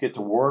you get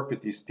to work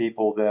with these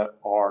people that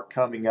are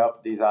coming up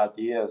with these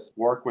ideas,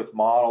 work with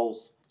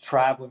models,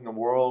 traveling the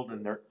world,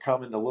 and they're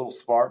coming to little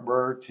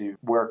Spartanburg to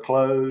wear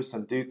clothes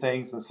and do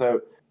things. And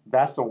so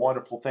that's the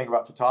wonderful thing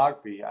about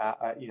photography.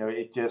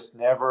 It just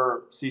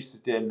never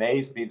ceases to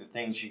amaze me, the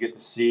things you get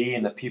to see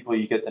and the people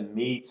you get to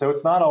meet. So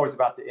it's not always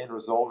about the end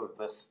result of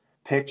this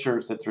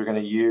pictures that they're going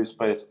to use,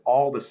 but it's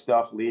all the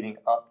stuff leading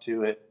up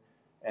to it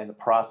and the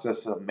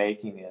process of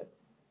making it.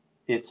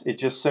 It's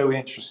just so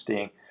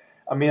interesting.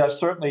 I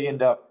certainly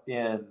end up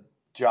in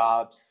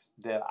jobs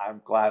that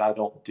I'm glad I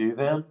don't do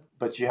them,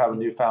 but you have a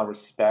newfound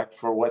respect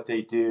for what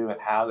they do and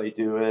how they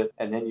do it.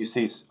 And then you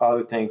see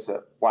other things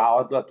that, wow,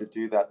 I'd love to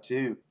do that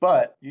too.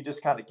 But you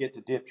just kind of get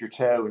to dip your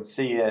toe and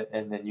see it,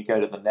 and then you go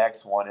to the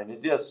next one. And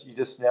you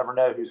just never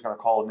know who's going to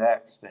call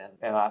next.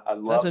 And I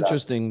love that. That's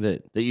interesting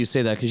that you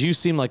say that, because you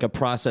seem like a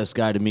process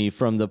guy to me,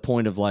 from the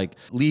point of like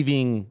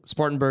leaving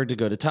Spartanburg to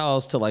go to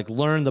Taos to like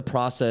learn the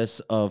process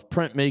of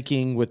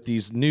printmaking with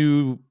these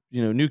new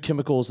new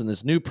chemicals and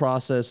this new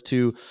process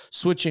to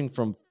switching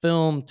from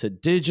film to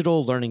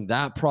digital, learning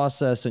that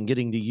process and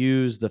getting to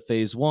use the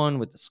phase one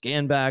with the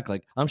scan back.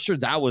 Like, I'm sure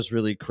that was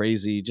really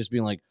crazy, just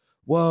being like,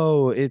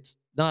 whoa, it's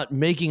not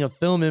making a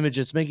film image,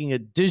 it's making a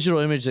digital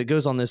image that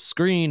goes on this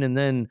screen, and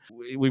then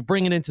we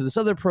bring it into this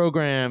other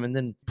program and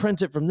then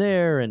print it from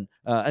there. And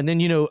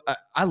then,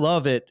 I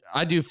love it.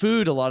 I do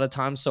food a lot of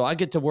times, so I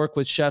get to work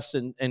with chefs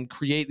and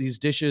create these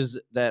dishes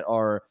that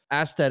are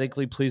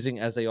aesthetically pleasing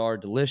as they are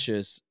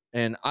delicious.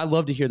 And I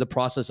love to hear the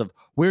process of,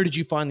 where did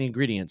you find the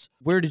ingredients?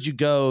 Where did you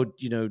go?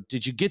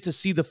 Did you get to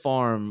see the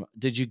farm?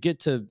 Did you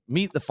get to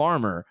meet the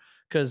farmer?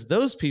 Because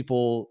those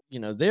people,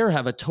 they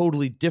have a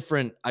totally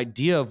different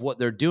idea of what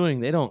they're doing.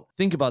 They don't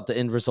think about the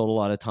end result a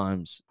lot of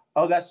times.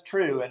 Oh, that's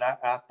true. And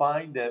I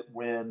find that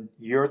when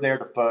you're there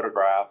to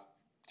photograph,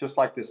 just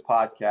like this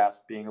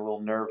podcast, being a little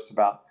nervous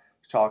about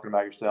talking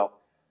about yourself,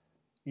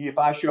 if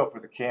I show up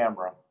with a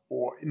camera,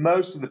 or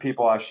most of the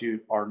people I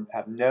shoot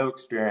have no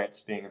experience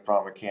being in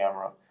front of a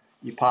camera.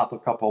 You pop a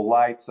couple of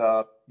lights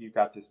up, you've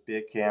got this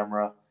big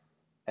camera,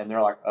 and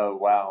they're like, oh,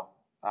 wow,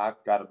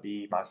 I've got to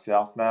be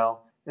myself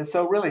now. And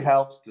so it really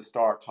helps to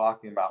start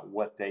talking about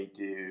what they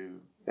do,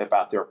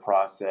 about their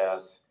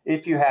process.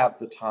 If you have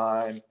the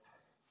time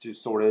to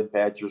sort of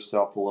embed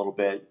yourself a little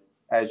bit,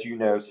 as you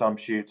know, some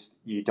shoots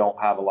you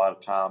don't have a lot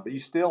of time, but you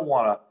still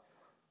want to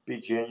be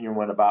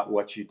genuine about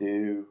what you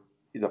do,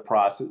 the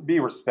process, be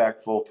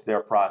respectful to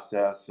their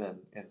process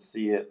and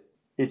see it.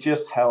 It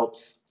just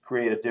helps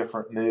create a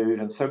different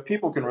mood. And so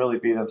people can really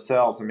be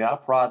themselves. I mean, I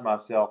pride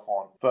myself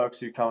on folks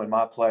who come in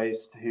my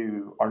place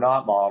who are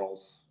not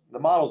models. The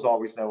models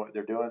always know what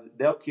they're doing.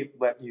 They'll keep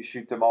letting you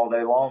shoot them all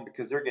day long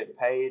because they're getting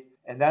paid.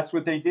 And that's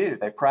what they do.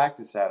 They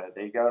practice at it.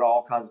 They go to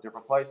all kinds of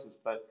different places.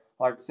 But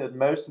like I said,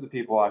 most of the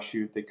people I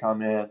shoot, they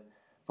come in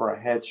for a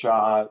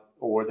headshot,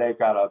 or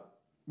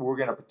we're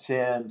going to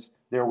pretend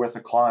they're with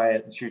a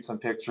client and shoot some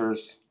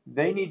pictures.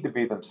 They need to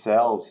be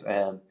themselves.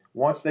 And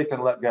once they can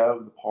let go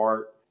of the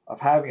part of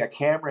having a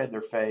camera in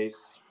their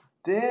face,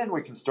 then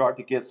we can start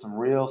to get some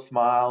real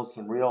smiles,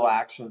 some real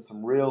action,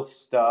 some real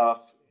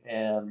stuff.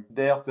 And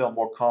they'll feel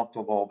more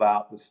comfortable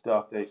about the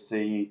stuff they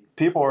see.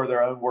 People are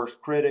their own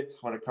worst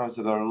critics when it comes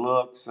to their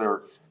looks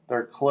or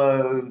their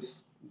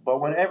clothes.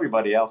 But when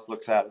everybody else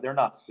looks at it, they're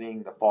not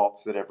seeing the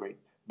faults that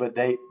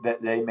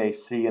they may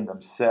see in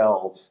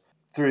themselves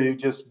through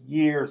just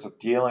years of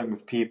dealing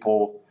with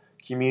people,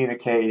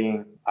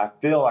 communicating. I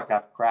feel like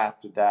I've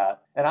crafted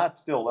that. And I'm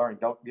still learning,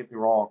 don't get me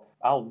wrong.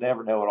 I'll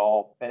never know it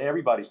all. And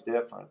everybody's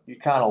different. You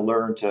kind of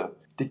learn to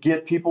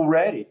get people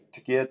ready, to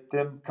get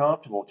them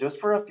comfortable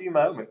just for a few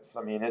moments.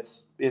 I mean,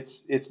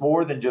 it's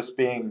more than just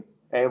being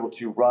able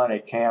to run a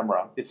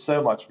camera. It's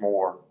so much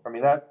more. I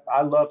mean,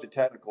 I love the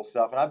technical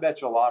stuff, and I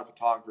bet you a lot of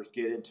photographers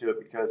get into it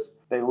because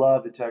they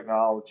love the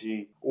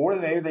technology, or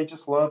maybe they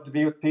just love to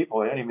be with people.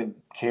 They don't even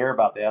care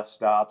about the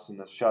f-stops and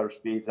the shutter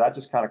speeds. That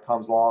just kind of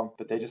comes along,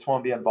 but they just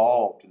want to be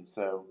involved. And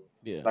so,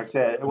 yeah, like I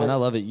said, and I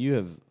love it.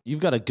 You've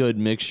got a good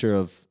mixture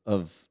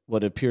of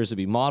what appears to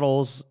be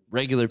models,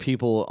 regular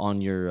people on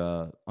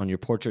your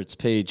portraits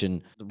page,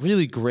 and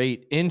really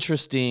great,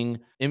 interesting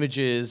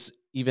images,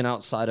 even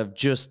outside of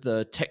just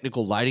the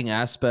technical lighting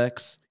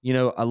aspects.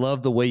 I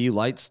love the way you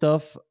light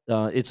stuff.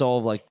 It's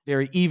all like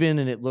very even,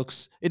 and it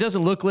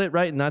doesn't look lit,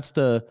 right? And that's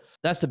the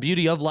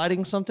beauty of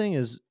lighting something,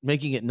 is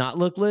making it not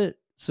look lit.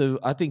 So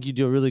I think you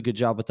do a really good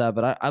job with that.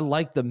 But I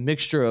like the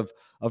mixture of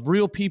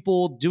real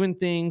people doing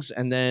things,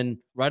 and then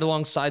right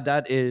alongside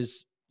that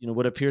is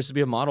what appears to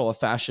be a model, a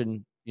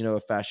fashion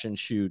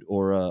shoot,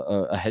 or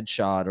a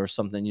headshot or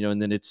something,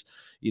 and then it's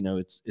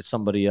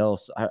somebody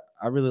else.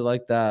 I really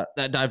like that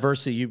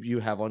diversity you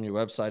have on your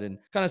website, and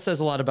kind of says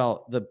a lot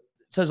about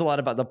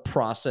the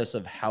process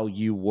of how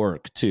you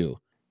work too.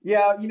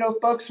 Yeah,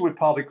 folks would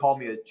probably call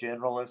me a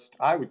generalist.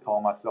 I would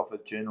call myself a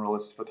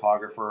generalist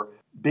photographer.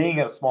 Being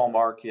in a small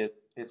market,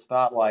 it's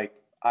not like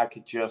I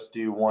could just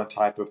do one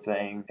type of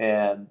thing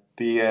and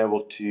be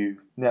able to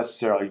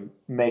necessarily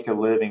make a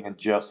living in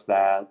just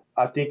that.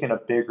 I think in a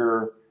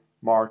bigger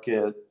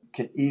market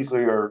can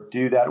easily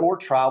do that, or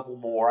travel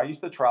more. I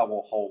used to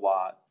travel a whole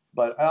lot,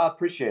 but I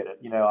appreciate it.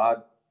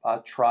 I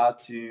try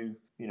to,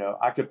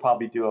 I could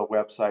probably do a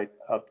website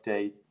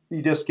update.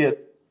 You just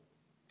get,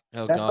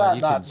 Oh that's God,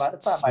 you can that's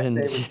not my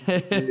spend.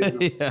 favorite thing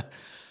to do. Yeah.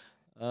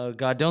 Oh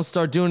God, don't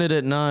start doing it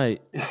at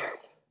night.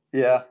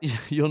 Yeah.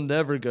 You'll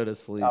never go to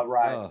sleep.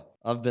 Right. Oh,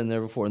 I've been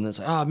there before, and it's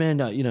like, oh man,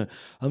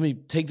 let me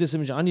take this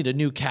image. I need a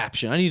new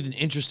caption. I need an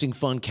interesting,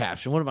 fun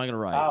caption. What am I going to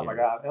write? Oh my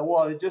God. And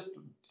well, just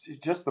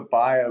the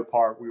bio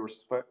part we were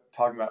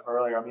talking about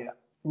earlier. I mean,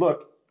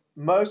 look,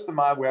 most of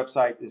my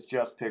website is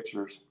just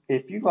pictures.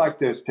 If you like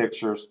those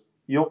pictures,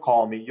 you'll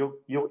call me,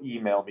 you'll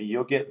email me,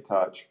 you'll get in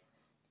touch.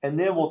 And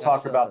then we'll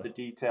talk about the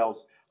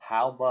details,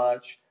 how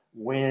much,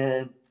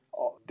 when.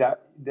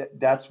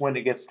 That's when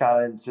it gets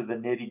kind of into the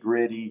nitty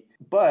gritty.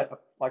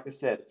 But like I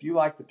said, if you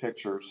like the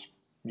pictures,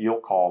 you'll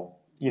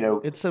call.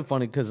 It's so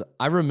funny because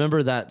I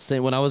remember that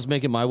saying when I was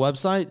making my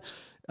website.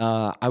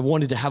 I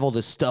wanted to have all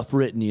this stuff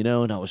written,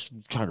 and I was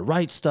trying to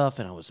write stuff,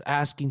 and I was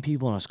asking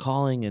people, and I was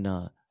calling,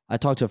 and I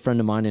talked to a friend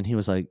of mine and he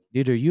was like,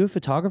 dude, are you a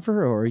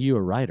photographer or are you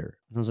a writer?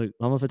 And I was like,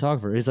 I'm a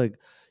photographer. He's like,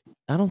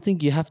 I don't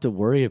think you have to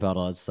worry about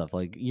all that stuff.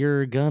 Like,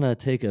 you're gonna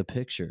take a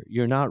picture.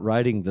 You're not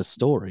writing the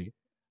story.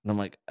 And I'm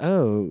like,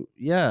 oh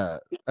yeah,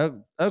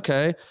 oh,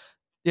 okay.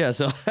 Yeah,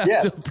 so I have to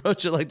Yes.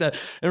 approach it like that.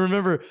 And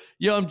remember,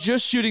 I'm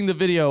just shooting the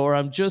video or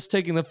I'm just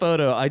taking the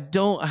photo. I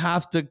don't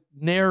have to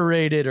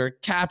narrate it or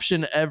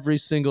caption every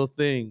single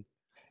thing.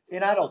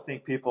 And I don't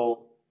think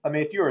people, I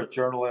mean, if you're a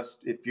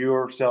journalist, if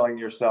you're selling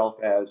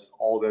yourself as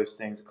all those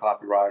things, a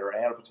copywriter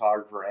and a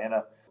photographer and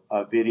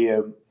a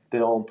video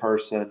film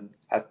person,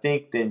 I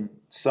think then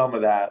some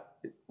of that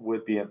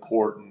would be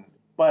important.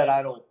 But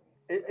I don't,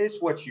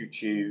 it's what you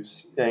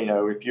choose,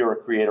 if you're a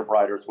creative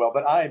writer as well.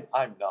 But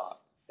I'm not.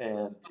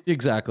 And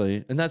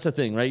Exactly. And that's the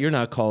thing, right? I'm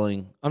not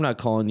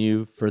calling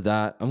you for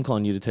that. I'm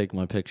calling you to take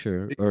my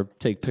picture or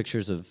take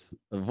pictures of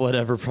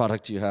whatever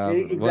product you have,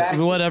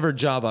 exactly. whatever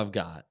job I've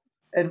got.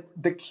 And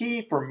the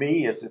key for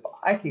me is if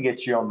I can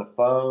get you on the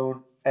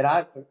phone, and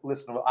I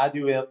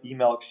do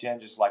email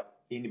exchanges like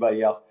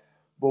anybody else,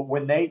 but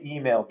when they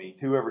email me,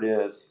 whoever it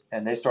is,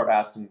 and they start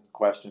asking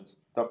questions,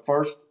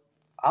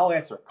 I'll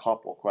answer a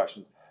couple of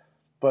questions,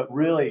 but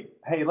really,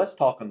 hey, let's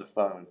talk on the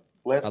phone.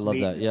 I Let's love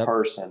meet that. in Yep.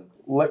 person.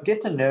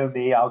 Get to know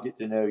me. I'll get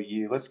to know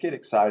you. Let's get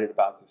excited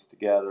about this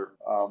together.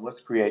 Let's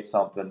create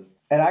something.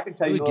 And I can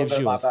tell Really you a little gives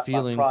bit you a about my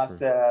feeling for.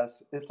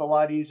 process. It's a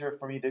lot easier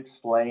for me to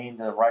explain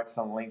than write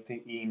some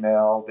lengthy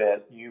email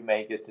that you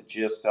may get the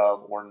gist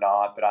of or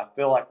not. But I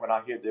feel like when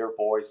I hear their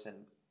voice and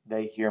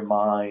they hear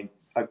mine,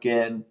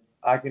 again,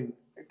 I can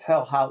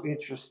tell how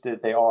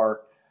interested they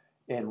are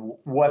in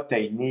what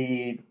they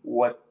need,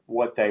 what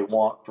they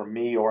want from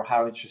me, or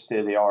how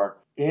interested they are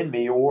in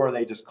me, or are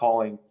they just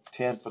calling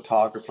 10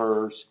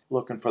 photographers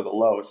looking for the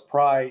lowest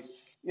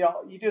price?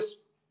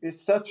 It's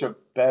such a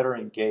better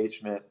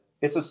engagement.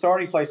 It's a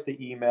starting place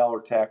to email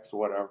or text or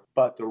whatever,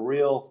 but the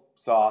real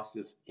sauce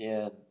is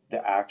in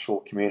the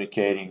actual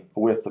communicating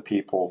with the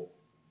people,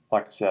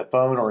 like I said,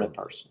 phone or in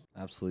person.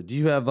 Absolutely. Do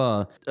you have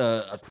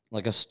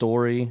like a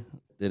story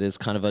that is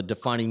kind of a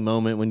defining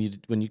moment when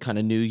you kind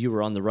of knew you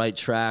were on the right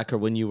track, or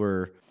when you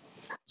were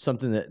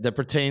something that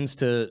pertains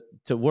to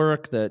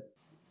work that?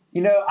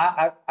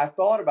 I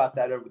thought about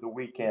that over the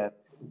weekend.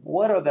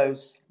 What are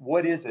those?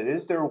 What is it?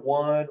 Is there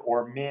one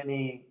or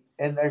many?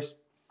 And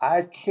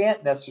I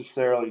can't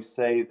necessarily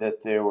say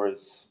that there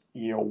was,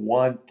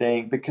 one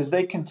thing because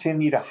they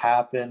continue to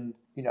happen.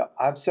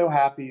 I'm so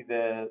happy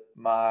that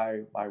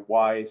my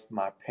wife,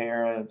 my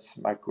parents,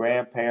 my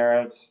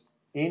grandparents,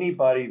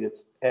 anybody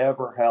that's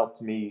ever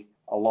helped me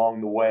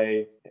along the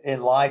way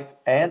in life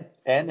and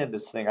in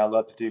this thing I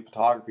love to do,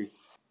 photography.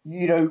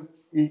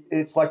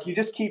 It's like you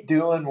just keep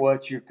doing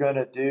what you're going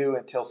to do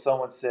until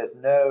someone says,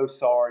 no,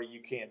 sorry, you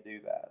can't do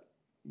that.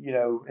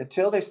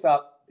 Until they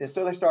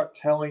start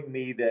telling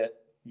me that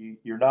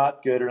you're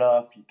not good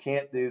enough, you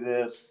can't do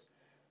this,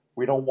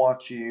 we don't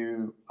want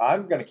you,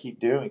 I'm going to keep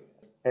doing it.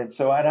 And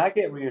I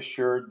get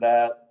reassured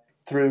that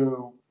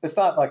it's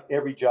not like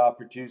every job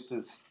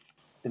produces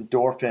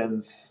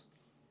endorphins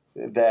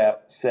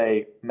that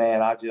say,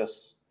 man,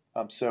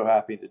 I'm so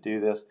happy to do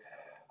this.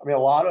 I mean, a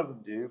lot of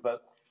them do,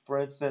 but for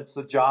instance,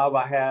 the job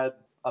I had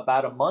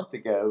about a month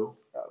ago,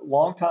 a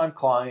longtime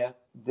client,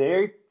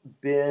 they've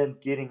been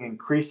getting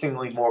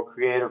increasingly more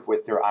creative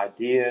with their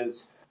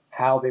ideas,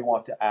 how they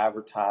want to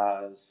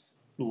advertise,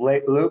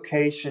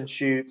 location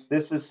shoots.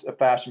 This is a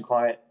fashion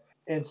client.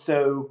 And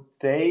so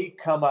they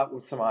come up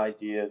with some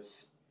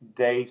ideas.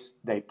 They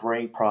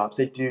bring props.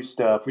 They do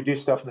stuff. We do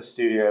stuff in the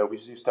studio. We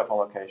do stuff on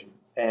location.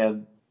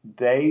 And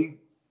they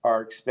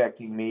are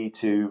expecting me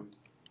to.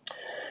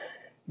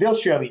 They'll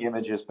show me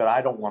images, but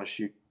I don't want to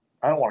shoot.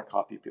 I don't want to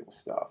copy people's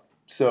stuff.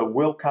 So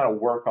we'll kind of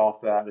work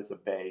off that as a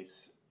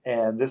base.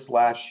 And this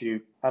last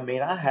shoot, I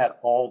mean, I had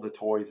all the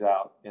toys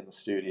out in the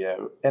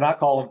studio. And I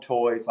call them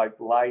toys, like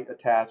light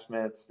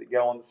attachments that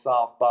go on the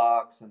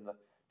softbox and the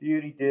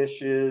beauty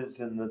dishes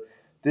and the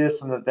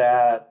this and the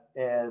that.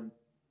 And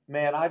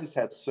man, I just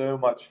had so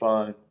much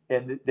fun.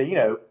 And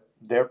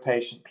they're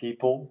patient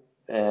people,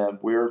 and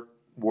we're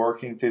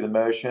working through the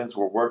motions.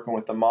 We're working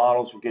with the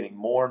models. We're getting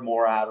more and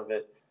more out of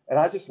it. And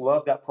I just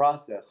love that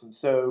process. And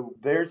so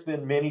there's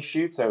been many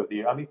shoots over the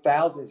year. I mean,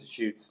 thousands of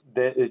shoots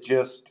that it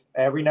just,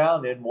 every now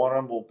and then, one of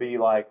them will be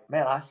like,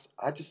 man,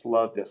 I just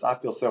love this. I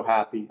feel so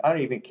happy. I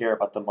don't even care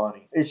about the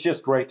money. It's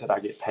just great that I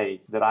get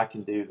paid, that I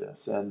can do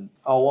this. And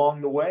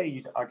along the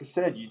way, like I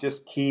said, you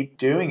just keep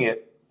doing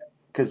it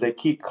because they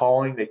keep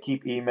calling, they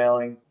keep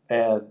emailing,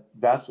 and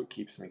that's what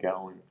keeps me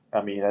going.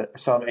 I mean,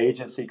 some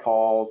agency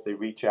calls, they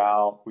reach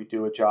out, we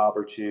do a job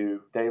or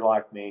two, they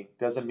like me.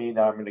 Doesn't mean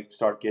that I'm going to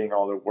start getting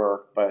all their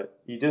work, but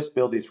you just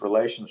build these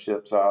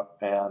relationships up.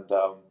 And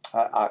I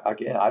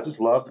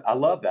love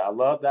that. I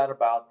love that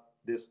about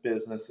this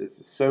business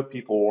is so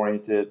people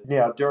oriented.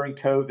 During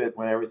COVID,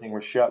 when everything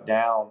was shut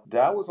down,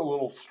 that was a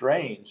little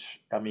strange.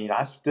 I mean,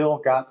 I still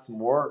got some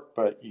work,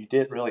 but you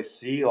didn't really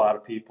see a lot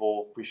of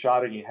people. If we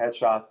shot any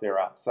headshots, they were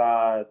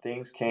outside.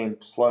 Things came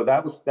slow.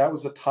 That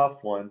was a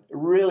tough one. It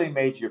really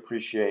made you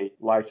appreciate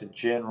life in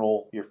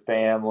general, your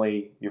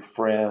family, your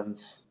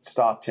friends.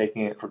 Stop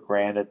taking it for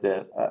granted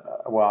that,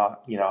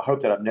 I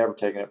hope that I've never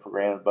taken it for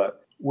granted,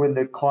 but when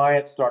the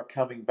clients start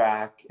coming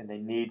back and they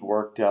need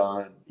work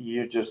done,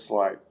 you're just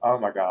like, oh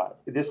my God,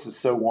 this is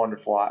so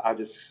wonderful. Thank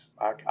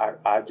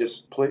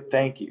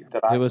you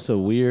that It was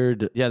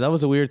that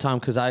was a weird time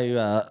because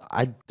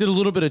I did a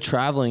little bit of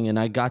traveling and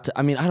I got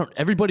to,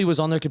 everybody was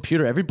on their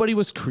computer. Everybody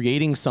was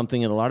creating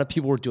something and a lot of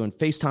people were doing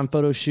FaceTime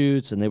photo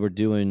shoots and they were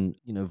doing,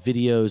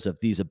 videos of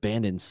these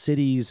abandoned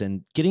cities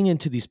and getting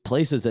into these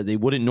places that they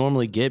wouldn't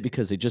normally get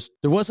because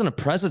there wasn't a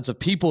presence of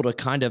people to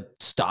kind of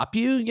stop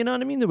you. You know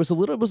what I mean? It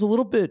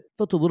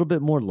felt a little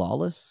bit more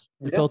lawless.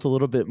 It felt a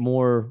little bit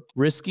more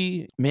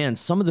risky. Man,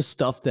 some of the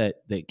stuff that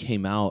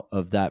came out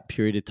of that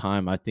period of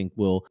time, I think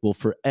will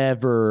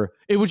forever.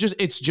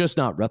 It's just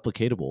not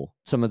replicatable.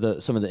 Some of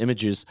the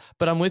images.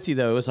 But I'm with you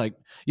though. It was like,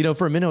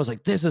 for a minute I was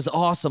like, this is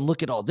awesome.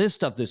 Look at all this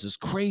stuff. This is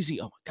crazy.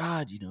 Oh my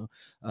God.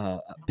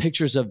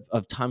 Pictures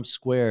of Times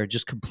Square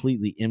just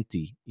completely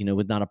empty,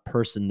 with not a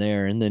person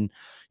there. And then,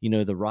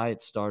 the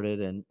riots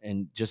started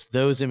and just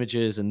those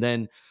images. And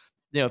then,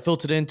 it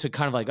filtered into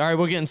kind of like, all right,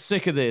 we're getting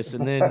sick of this.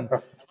 And then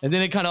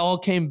it kind of all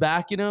came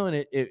back,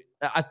 and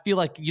I feel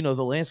like, the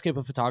landscape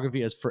of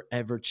photography has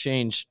forever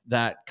changed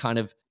that kind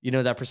of,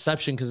 that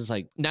perception. Cause it's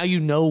like, now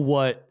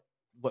what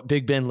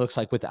Big Ben looks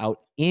like without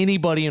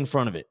anybody in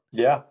front of it.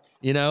 Yeah.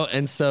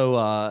 And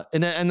so,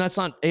 and that's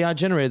not AI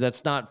generated.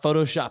 That's not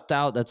Photoshopped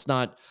out. That's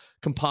not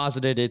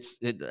composited.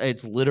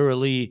 It's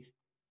literally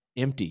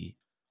empty.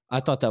 I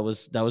thought that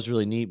was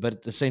really neat. But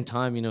at the same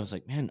time, it's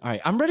like, man, all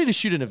right, I'm ready to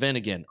shoot an event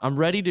again. I'm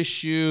ready to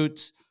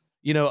shoot,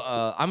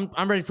 I'm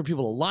ready for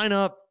people to line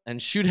up and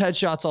shoot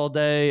headshots all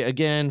day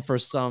again for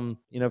some,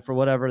 for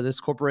whatever, this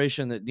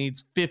corporation that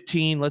needs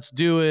 15, let's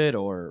do it,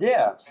 or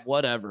Yes.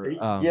 whatever.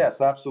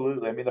 Yes,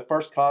 absolutely. I mean, the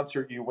first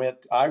concert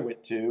I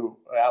went to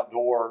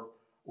outdoor,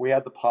 we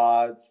had the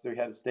pods, we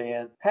had a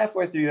stand.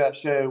 Halfway through that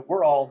show,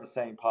 we're all in the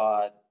same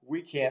pod.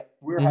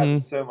 We're having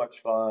so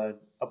much fun.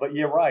 But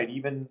you're right,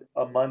 even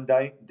a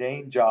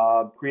mundane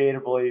job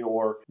creatively,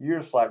 or you're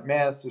just like,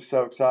 man, this is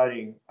so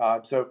exciting.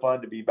 So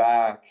fun to be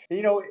back.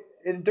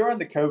 And during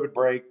the COVID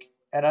break,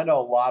 and I know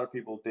a lot of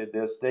people did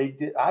this,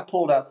 I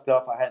pulled out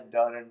stuff I hadn't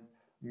done in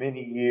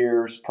many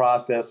years,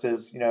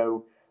 processes, a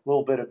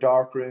little bit of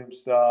darkroom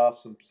stuff,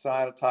 some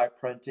cyanotype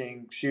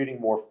printing,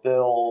 shooting more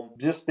film,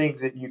 just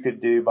things that you could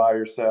do by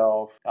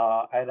yourself.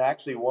 And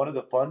actually, one of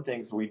the fun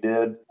things we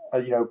did,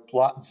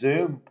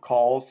 Zoom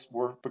calls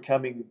were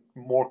becoming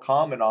more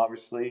common,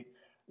 obviously,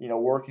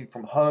 working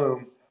from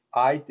home.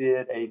 I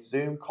did a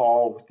Zoom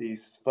call with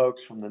these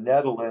folks from the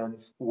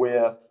Netherlands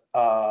with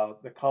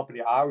the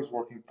company I was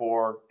working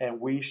for,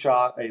 and we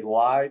shot a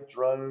live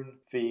drone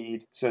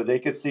feed so they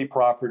could see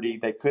property.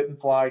 They couldn't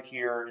fly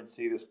here and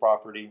see this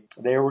property.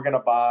 They were going to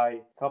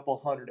buy a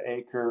couple hundred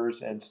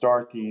acres and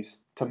start these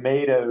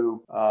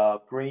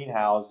tomato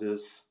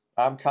greenhouses.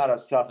 I'm kind of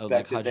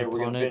suspect that they were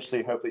going to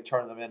eventually hopefully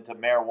turn them into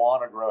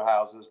marijuana grow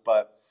houses,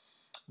 but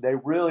they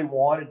really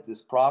wanted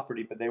this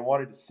property, but they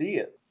wanted to see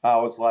it. I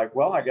was like,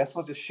 well, I guess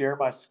I'll just share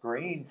my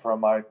screen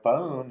from my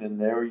phone, and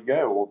there you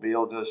go. We'll be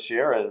able to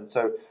share it. And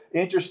so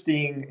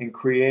interesting and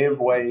creative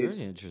ways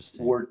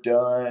were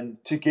done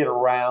to get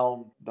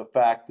around the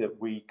fact that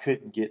we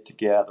couldn't get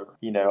together,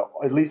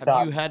 at least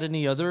Have you had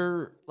any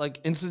other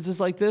instances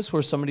like this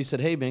where somebody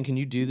said, hey man, can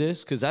you do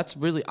this? Cause that's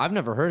really, I've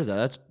never heard of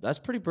that. That's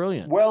pretty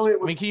brilliant. Well,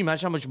 can you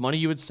imagine how much money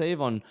you would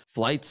save on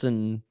flights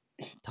and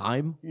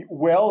time?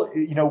 Well,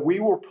 we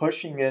were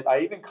pushing it.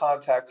 I even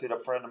contacted a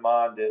friend of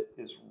mine that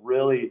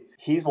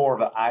he's more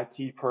of an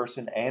IT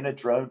person and a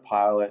drone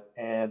pilot.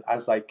 And I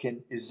was like,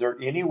 is there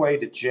any way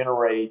to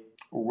generate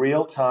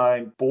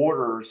real-time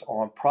borders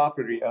on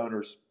property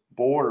owners'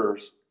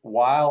 borders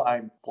while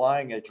I'm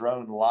flying a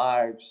drone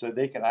live so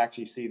they can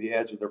actually see the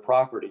edge of their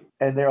property?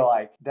 And they're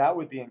like, that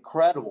would be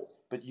incredible.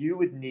 But you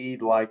would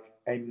need a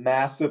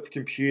massive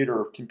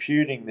computer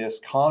computing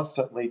this,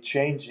 constantly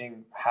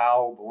changing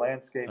how the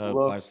landscape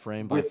looks by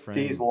frame.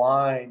 These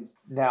lines.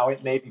 Now,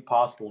 it may be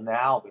possible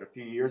now, but a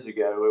few years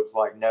ago, it was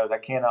like, no,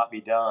 that cannot be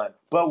done.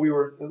 But we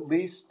were at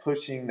least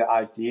pushing the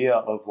idea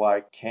of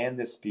can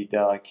this be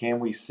done?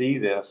 Can we see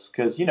this?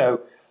 Because,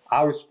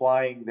 I was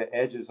flying the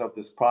edges of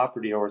this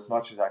property, or as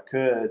much as I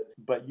could,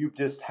 but you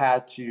just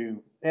had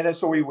to. And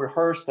so we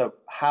rehearsed of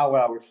how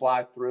I would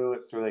fly through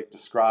it so they could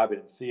describe it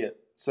and see it.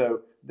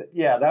 So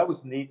that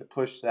was neat to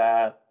push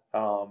that.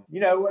 At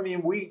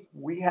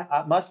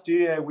my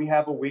studio, we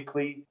have a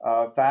weekly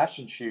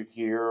fashion shoot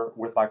here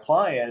with my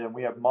client, and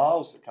we have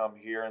models that come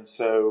here. And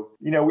so,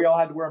 we all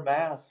had to wear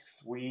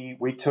masks. We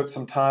took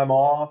some time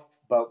off,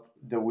 but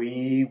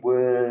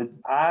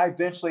I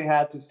eventually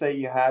had to say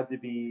you had to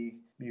be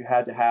you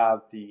had to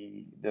have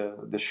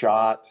the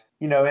shot.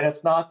 And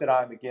it's not that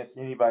I'm against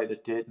anybody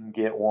that didn't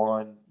get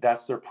one.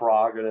 That's their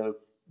prerogative.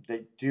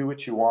 They do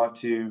what you want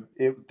to.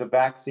 The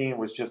vaccine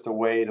was just a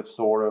way to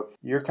sort of,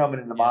 you're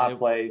coming into my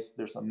place.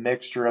 There's a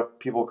mixture of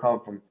people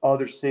coming from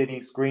other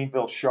cities,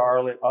 Greenville,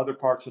 Charlotte, other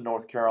parts of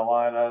North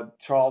Carolina,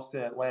 Charleston,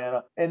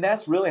 Atlanta. And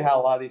that's really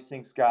how a lot of these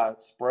things got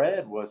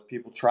spread, was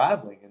people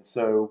traveling. And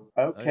so,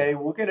 okay,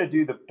 we're going to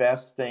do the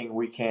best thing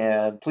we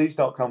can. Please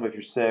don't come if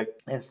you're sick.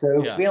 And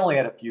so we only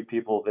had a few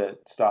people that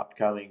stopped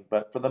coming.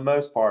 But for the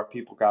most part,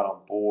 people got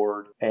on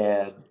board.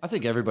 And I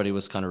think everybody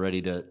was kind of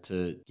ready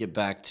to get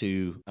back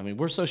to, I mean,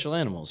 we're social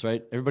animals,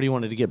 right? Everybody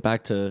wanted to get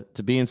back to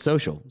being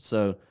social.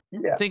 So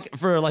I think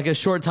for like a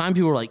short time,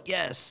 people were like,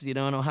 yes, I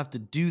don't have to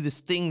do this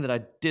thing that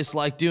I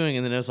dislike doing.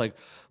 And then it was like,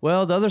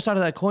 well, the other side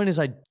of that coin is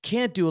I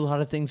can't do a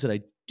lot of things that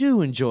I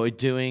do enjoy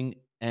doing,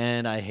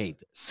 and I hate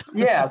this.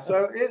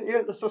 So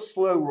it's a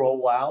slow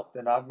rollout,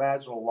 and I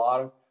imagine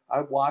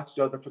I watched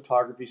other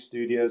photography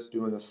studios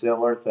doing a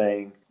similar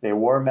thing. They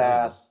wore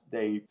masks.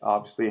 They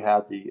obviously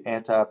had the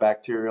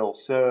antibacterial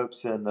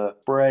soaps and the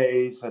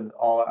sprays and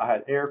all. I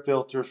had air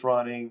filters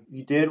running.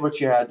 You did what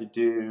you had to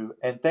do.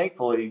 And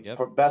thankfully,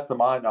 for best of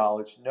my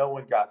knowledge, no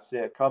one got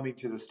sick coming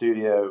to the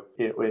studio.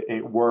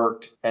 It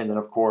worked. And then,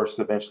 of course,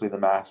 eventually the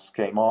masks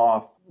came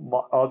off.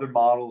 Other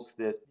models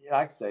that,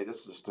 like I say,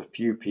 this is just a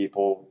few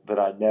people that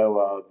I know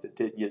of that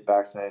didn't get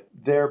vaccinated.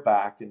 They're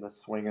back in the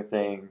swing of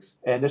things.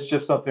 And it's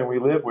just something we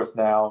live with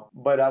now.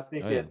 But I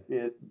think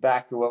it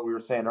back to what we were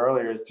saying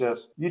earlier, it's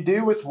just, you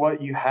do with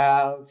what you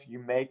have, you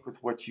make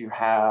with what you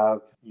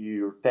have.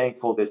 You're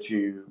thankful that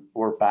you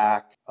were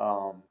back.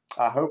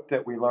 I hope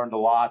that we learned a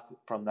lot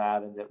from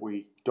that, and that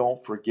we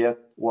don't forget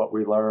what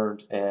we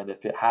learned. And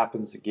if it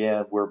happens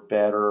again, we're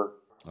better.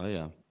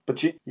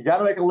 But you got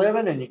to make a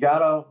living, and you got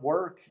to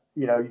work.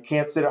 You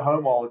can't sit at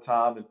home all the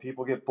time, and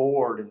people get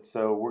bored. And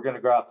so we're going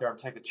to go out there and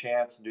take a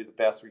chance and do the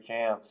best we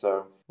can.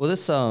 So, well,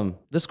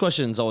 this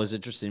question is always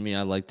interesting to me.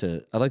 I like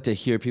to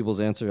hear people's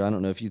answer. I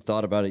don't know if you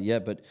thought about it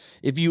yet, but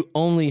if you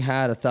only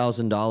had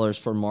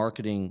 $1,000 for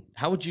marketing,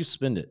 how would you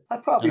spend it?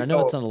 I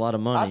know it's not a lot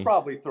of money. I'd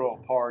probably throw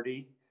a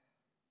party.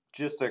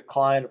 Just a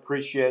client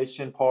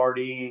appreciation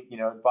party,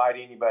 invite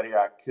anybody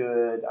I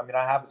could. I mean,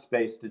 I have a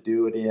space to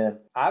do it in.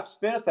 I've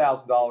spent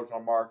 $1,000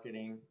 on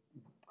marketing,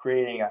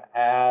 creating an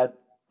ad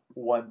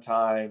one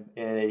time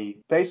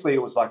basically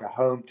it was like a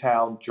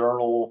hometown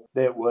journal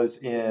that was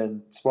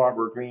in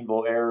Spartanburg,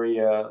 Greenville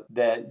area,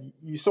 that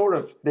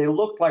they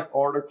looked like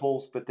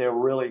articles, but they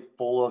were really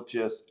full of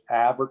just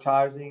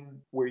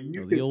advertising, where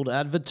the old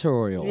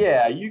advertorial.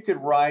 Yeah, you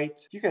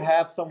could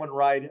have someone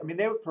write. I mean,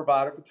 they would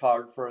provide a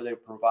photographer, they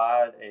would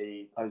provide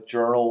a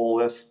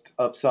journalist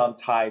of some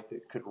type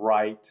that could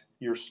write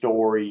your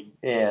story,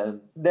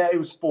 and that it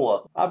was full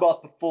of. I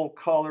bought the full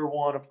color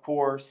one, of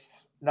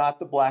course, not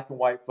the black and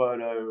white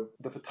photo.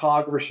 The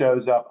photographer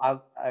shows up. I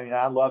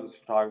love this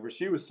photographer.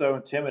 She was so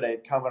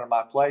intimidated coming to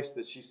my place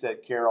that she said,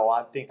 Carroll,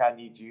 I think I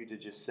need you to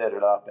just set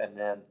it up, and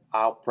then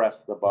I'll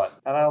press the button.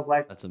 And I was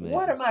like, that's amazing.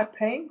 What am I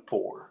paying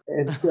for?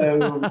 And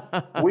so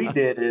we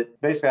did it.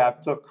 Basically, I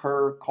took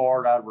her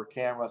card out of her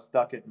camera,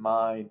 stuck it in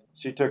mine.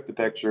 She took the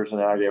pictures,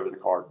 and I gave her the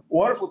card.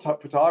 Wonderful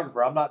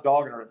photographer. I'm not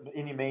dogging her by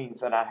any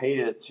means, and I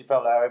hated it. She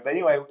felt that way. But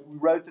anyway, we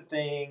wrote the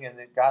thing, and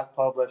it got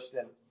published,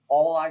 and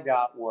all I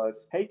got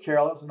was, hey,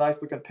 Carroll, that was a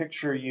nice looking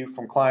picture of you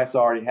from clients I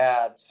already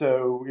had.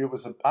 So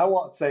I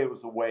won't say it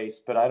was a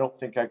waste, but I don't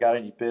think I got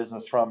any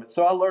business from it.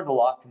 So I learned a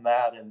lot from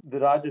that, and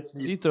that I just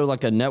need. So you throw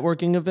like a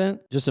networking event,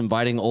 just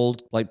inviting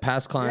old, like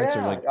past clients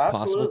or like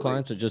possible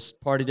clients, or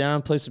just party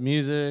down, play some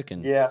music?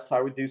 And yes,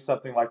 I would do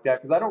something like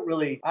that, because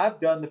I've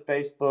done the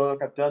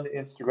Facebook, I've done the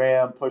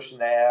Instagram, pushing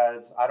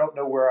ads. I don't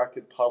know where I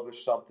could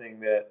publish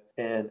something that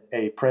in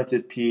a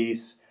printed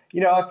piece.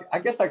 I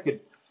guess I could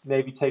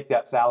maybe take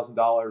that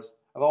 $1,000.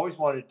 I've always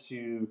wanted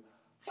to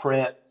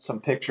print some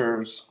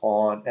pictures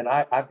on, and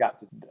I've got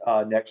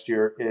to next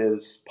year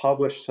is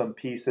publish some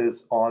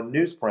pieces on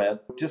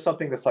newsprint, just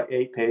something that's like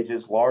 8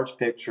 pages, large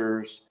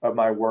pictures of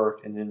my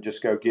work, and then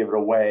just go give it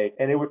away.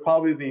 And it would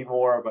probably be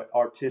more of an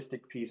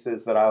artistic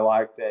pieces that I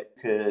like,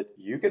 that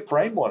you could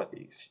frame one of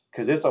these,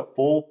 because it's a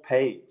full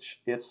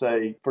page.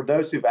 For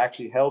those who've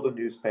actually held a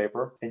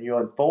newspaper and you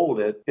unfold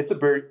it, it's a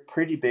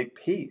pretty big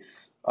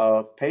piece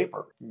of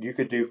paper. You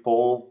could do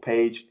full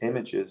page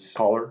images,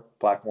 color,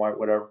 black and white,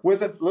 whatever,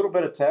 with a little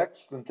bit of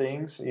text and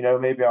things,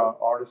 maybe an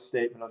artist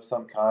statement of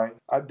some kind.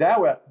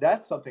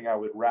 That's something I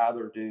would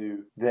rather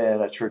do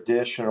than a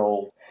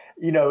traditional,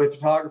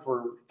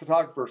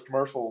 photographers,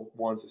 commercial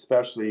ones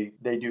especially,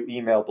 they do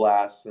email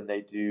blasts, and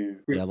they do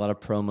a lot of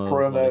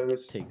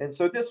promos. And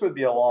so this would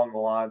be along the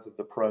lines of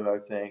the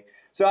promo thing.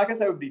 So I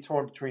guess I would be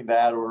torn between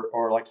that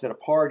or like I said, a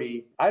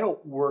party. I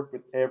don't work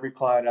with every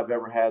client I've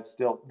ever had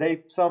still.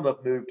 Some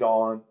have moved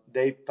on.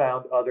 They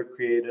found other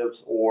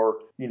creatives or,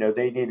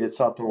 they needed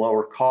something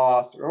lower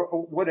cost or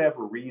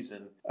whatever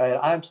reason. And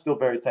I'm still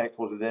very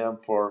thankful to them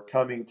for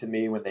coming to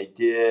me when they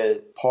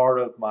did, part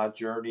of my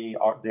journey,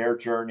 their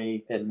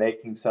journey in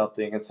making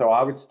something. And so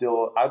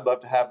I'd love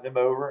to have them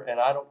over. And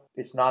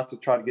it's not to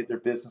try to get their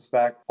business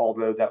back,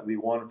 although that would be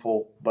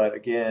wonderful. But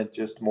again,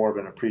 just more of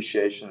an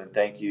appreciation and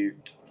thank you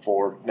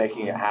for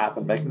making it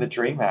happen, making the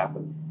dream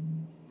happen.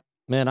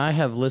 Man, I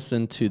have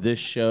listened to this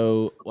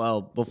show,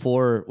 well,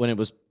 before when it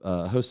was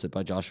hosted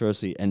by Josh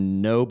Rossi,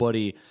 and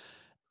nobody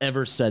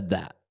ever said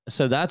that.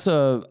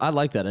 So I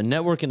like that, a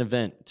networking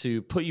event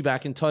to put you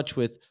back in touch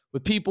with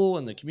people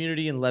in the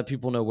community and let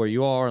people know where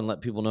you are and let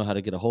people know how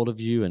to get a hold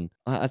of you. And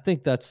I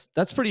think that's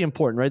pretty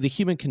important, right? The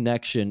human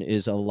connection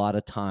is a lot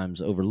of times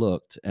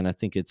overlooked. And I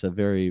think it's a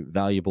very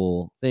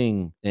valuable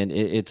thing. And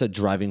it's a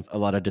driving a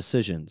lot of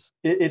decisions.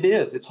 It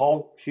is. It's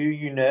all who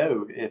you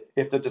know.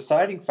 If the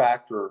deciding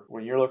factor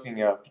when you're looking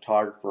at a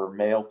photographer,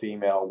 male,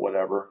 female,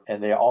 whatever,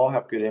 and they all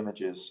have good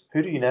images,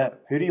 who do you know?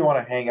 Who do you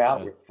want to hang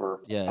out with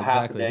for a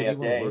half a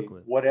day,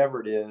 whatever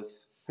it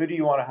is? Who do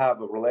you want to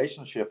have a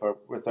relationship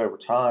with over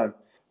time?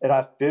 And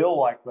I feel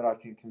like when I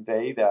can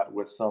convey that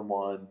with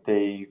someone,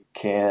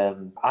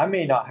 I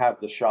may not have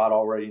the shot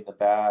already in the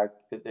bag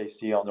that they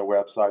see on their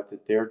website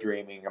that they're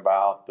dreaming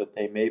about, but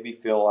they maybe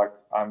feel like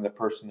I'm the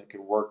person that could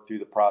work through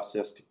the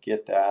process to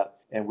get that.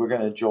 And we're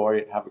going to enjoy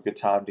it and have a good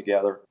time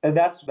together. And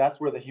that's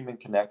where the human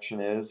connection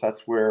is.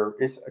 That's where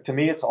to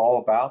me, it's all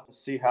about to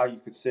see how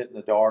you could sit in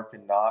the dark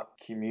and not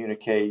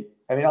communicate.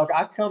 I mean,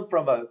 I come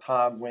from a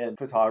time when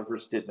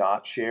photographers did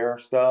not share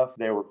stuff.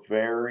 They were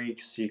very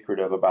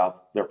secretive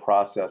about their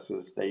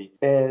processes.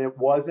 And it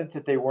wasn't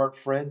that they weren't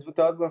friends with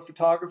other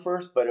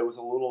photographers, but it was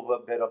a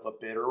little bit of a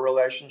bitter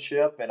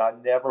relationship. And I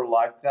never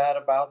liked that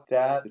about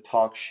that, to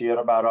talk shit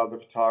about other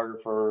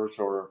photographers.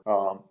 Or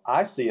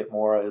I see it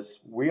more as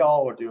we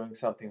all are doing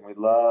something we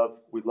love.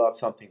 We love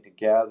something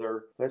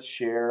together. Let's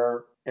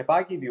share. If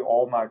I give you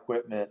all my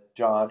equipment,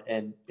 John,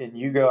 and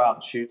you go out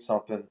and shoot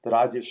something that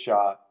I just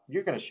shot,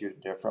 you're going to shoot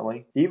it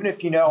differently. Even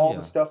if you know all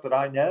the stuff that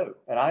I know,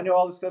 and I know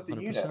all the stuff that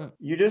 100%. You know,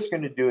 you're just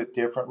going to do it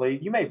differently.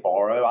 I may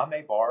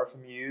borrow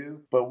from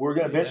you, but we're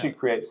going to eventually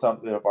create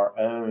something of our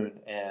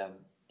own. And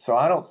so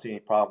I don't see any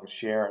problem with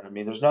sharing. I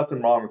mean, there's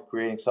nothing wrong with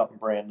creating something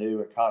brand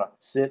new and kind of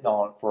sitting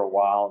on it for a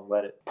while and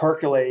let it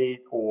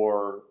percolate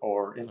or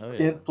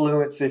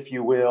influence, if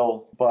you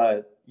will.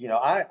 But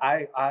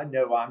I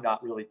know I'm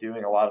not really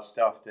doing a lot of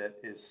stuff that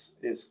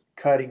is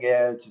cutting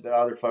edge that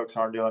other folks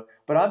aren't doing,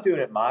 but I'm doing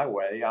it my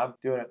way. I'm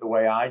doing it the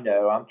way I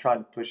know. I'm trying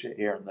to push it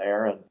here and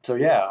there. And so,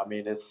 I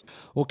mean, it's...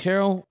 Well,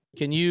 Carroll,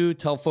 can you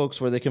tell folks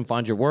where they can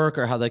find your work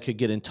or how they could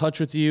get in touch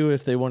with you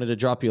if they wanted to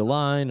drop you a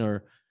line,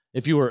 or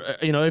if you were,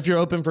 if you're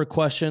open for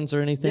questions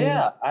or anything?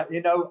 Yeah.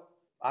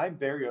 I'm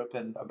very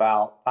open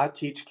I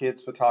teach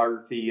kids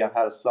photography. I've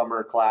had a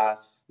summer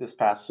class this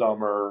past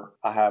summer.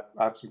 I have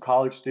some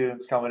college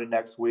students coming in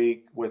next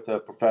week with a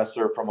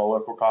professor from a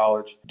local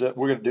college.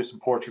 We're going to do some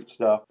portrait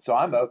stuff. So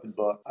I'm open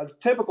book.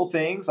 Typical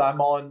things. I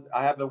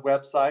have a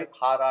website,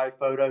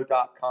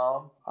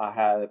 hoteyephoto.com. I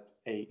have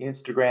a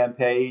Instagram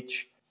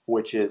page,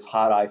 which is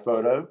Hot Eye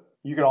Photo.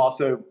 You can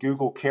also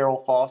Google Carroll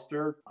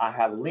Foster. I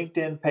have a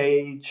LinkedIn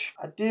page.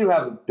 I do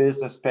have a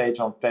business page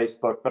on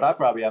Facebook, but I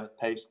probably haven't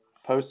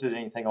posted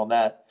anything on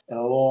that in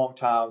a long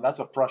time. That's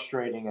a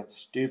frustrating and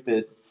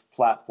stupid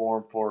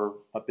platform for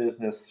a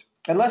business.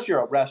 Unless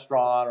you're a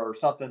restaurant or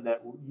something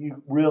that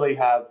you really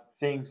have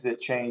things that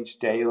change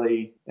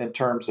daily in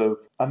terms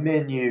of a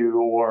menu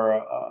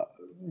or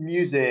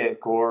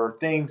music or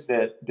things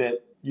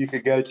that you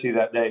could go to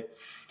that day.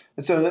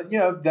 And so,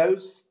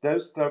 those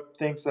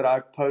things that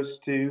I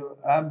post to,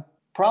 I'm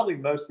probably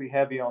mostly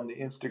heavy on the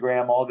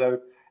Instagram,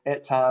 although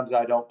at times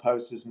I don't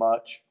post as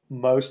much.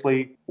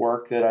 Mostly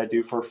work that I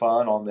do for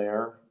fun on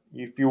there.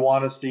 If you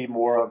want to see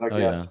more of,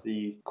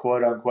 the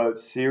quote unquote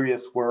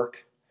serious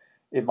work,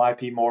 it might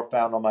be more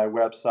found on my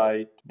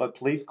website. But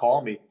please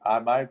call me.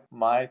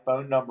 My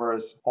phone number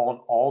is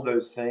on all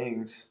those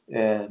things,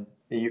 and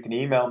you can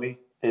email me.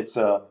 It's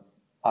like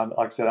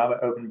I said, I'm an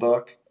open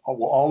book. I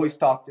will always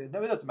talk to.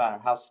 No, it doesn't matter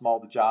how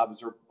small the job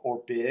is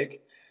or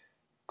big.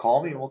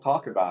 Call me and we'll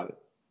talk about it.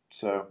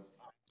 So.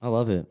 I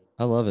love it.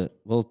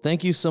 Well,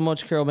 thank you so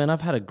much, Carroll, man.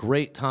 I've had a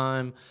great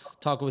time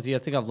talking with you. I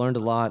think I've learned a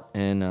lot,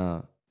 and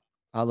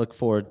I look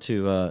forward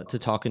to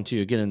talking to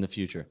you again in the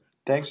future.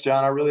 Thanks,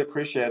 John. I really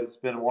appreciate it. It's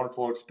been a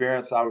wonderful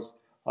experience. I was,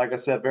 like I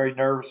said, very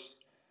nervous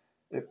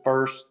at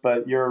first,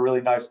 but you're a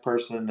really nice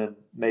person and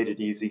made it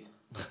easy.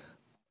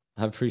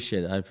 I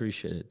appreciate it.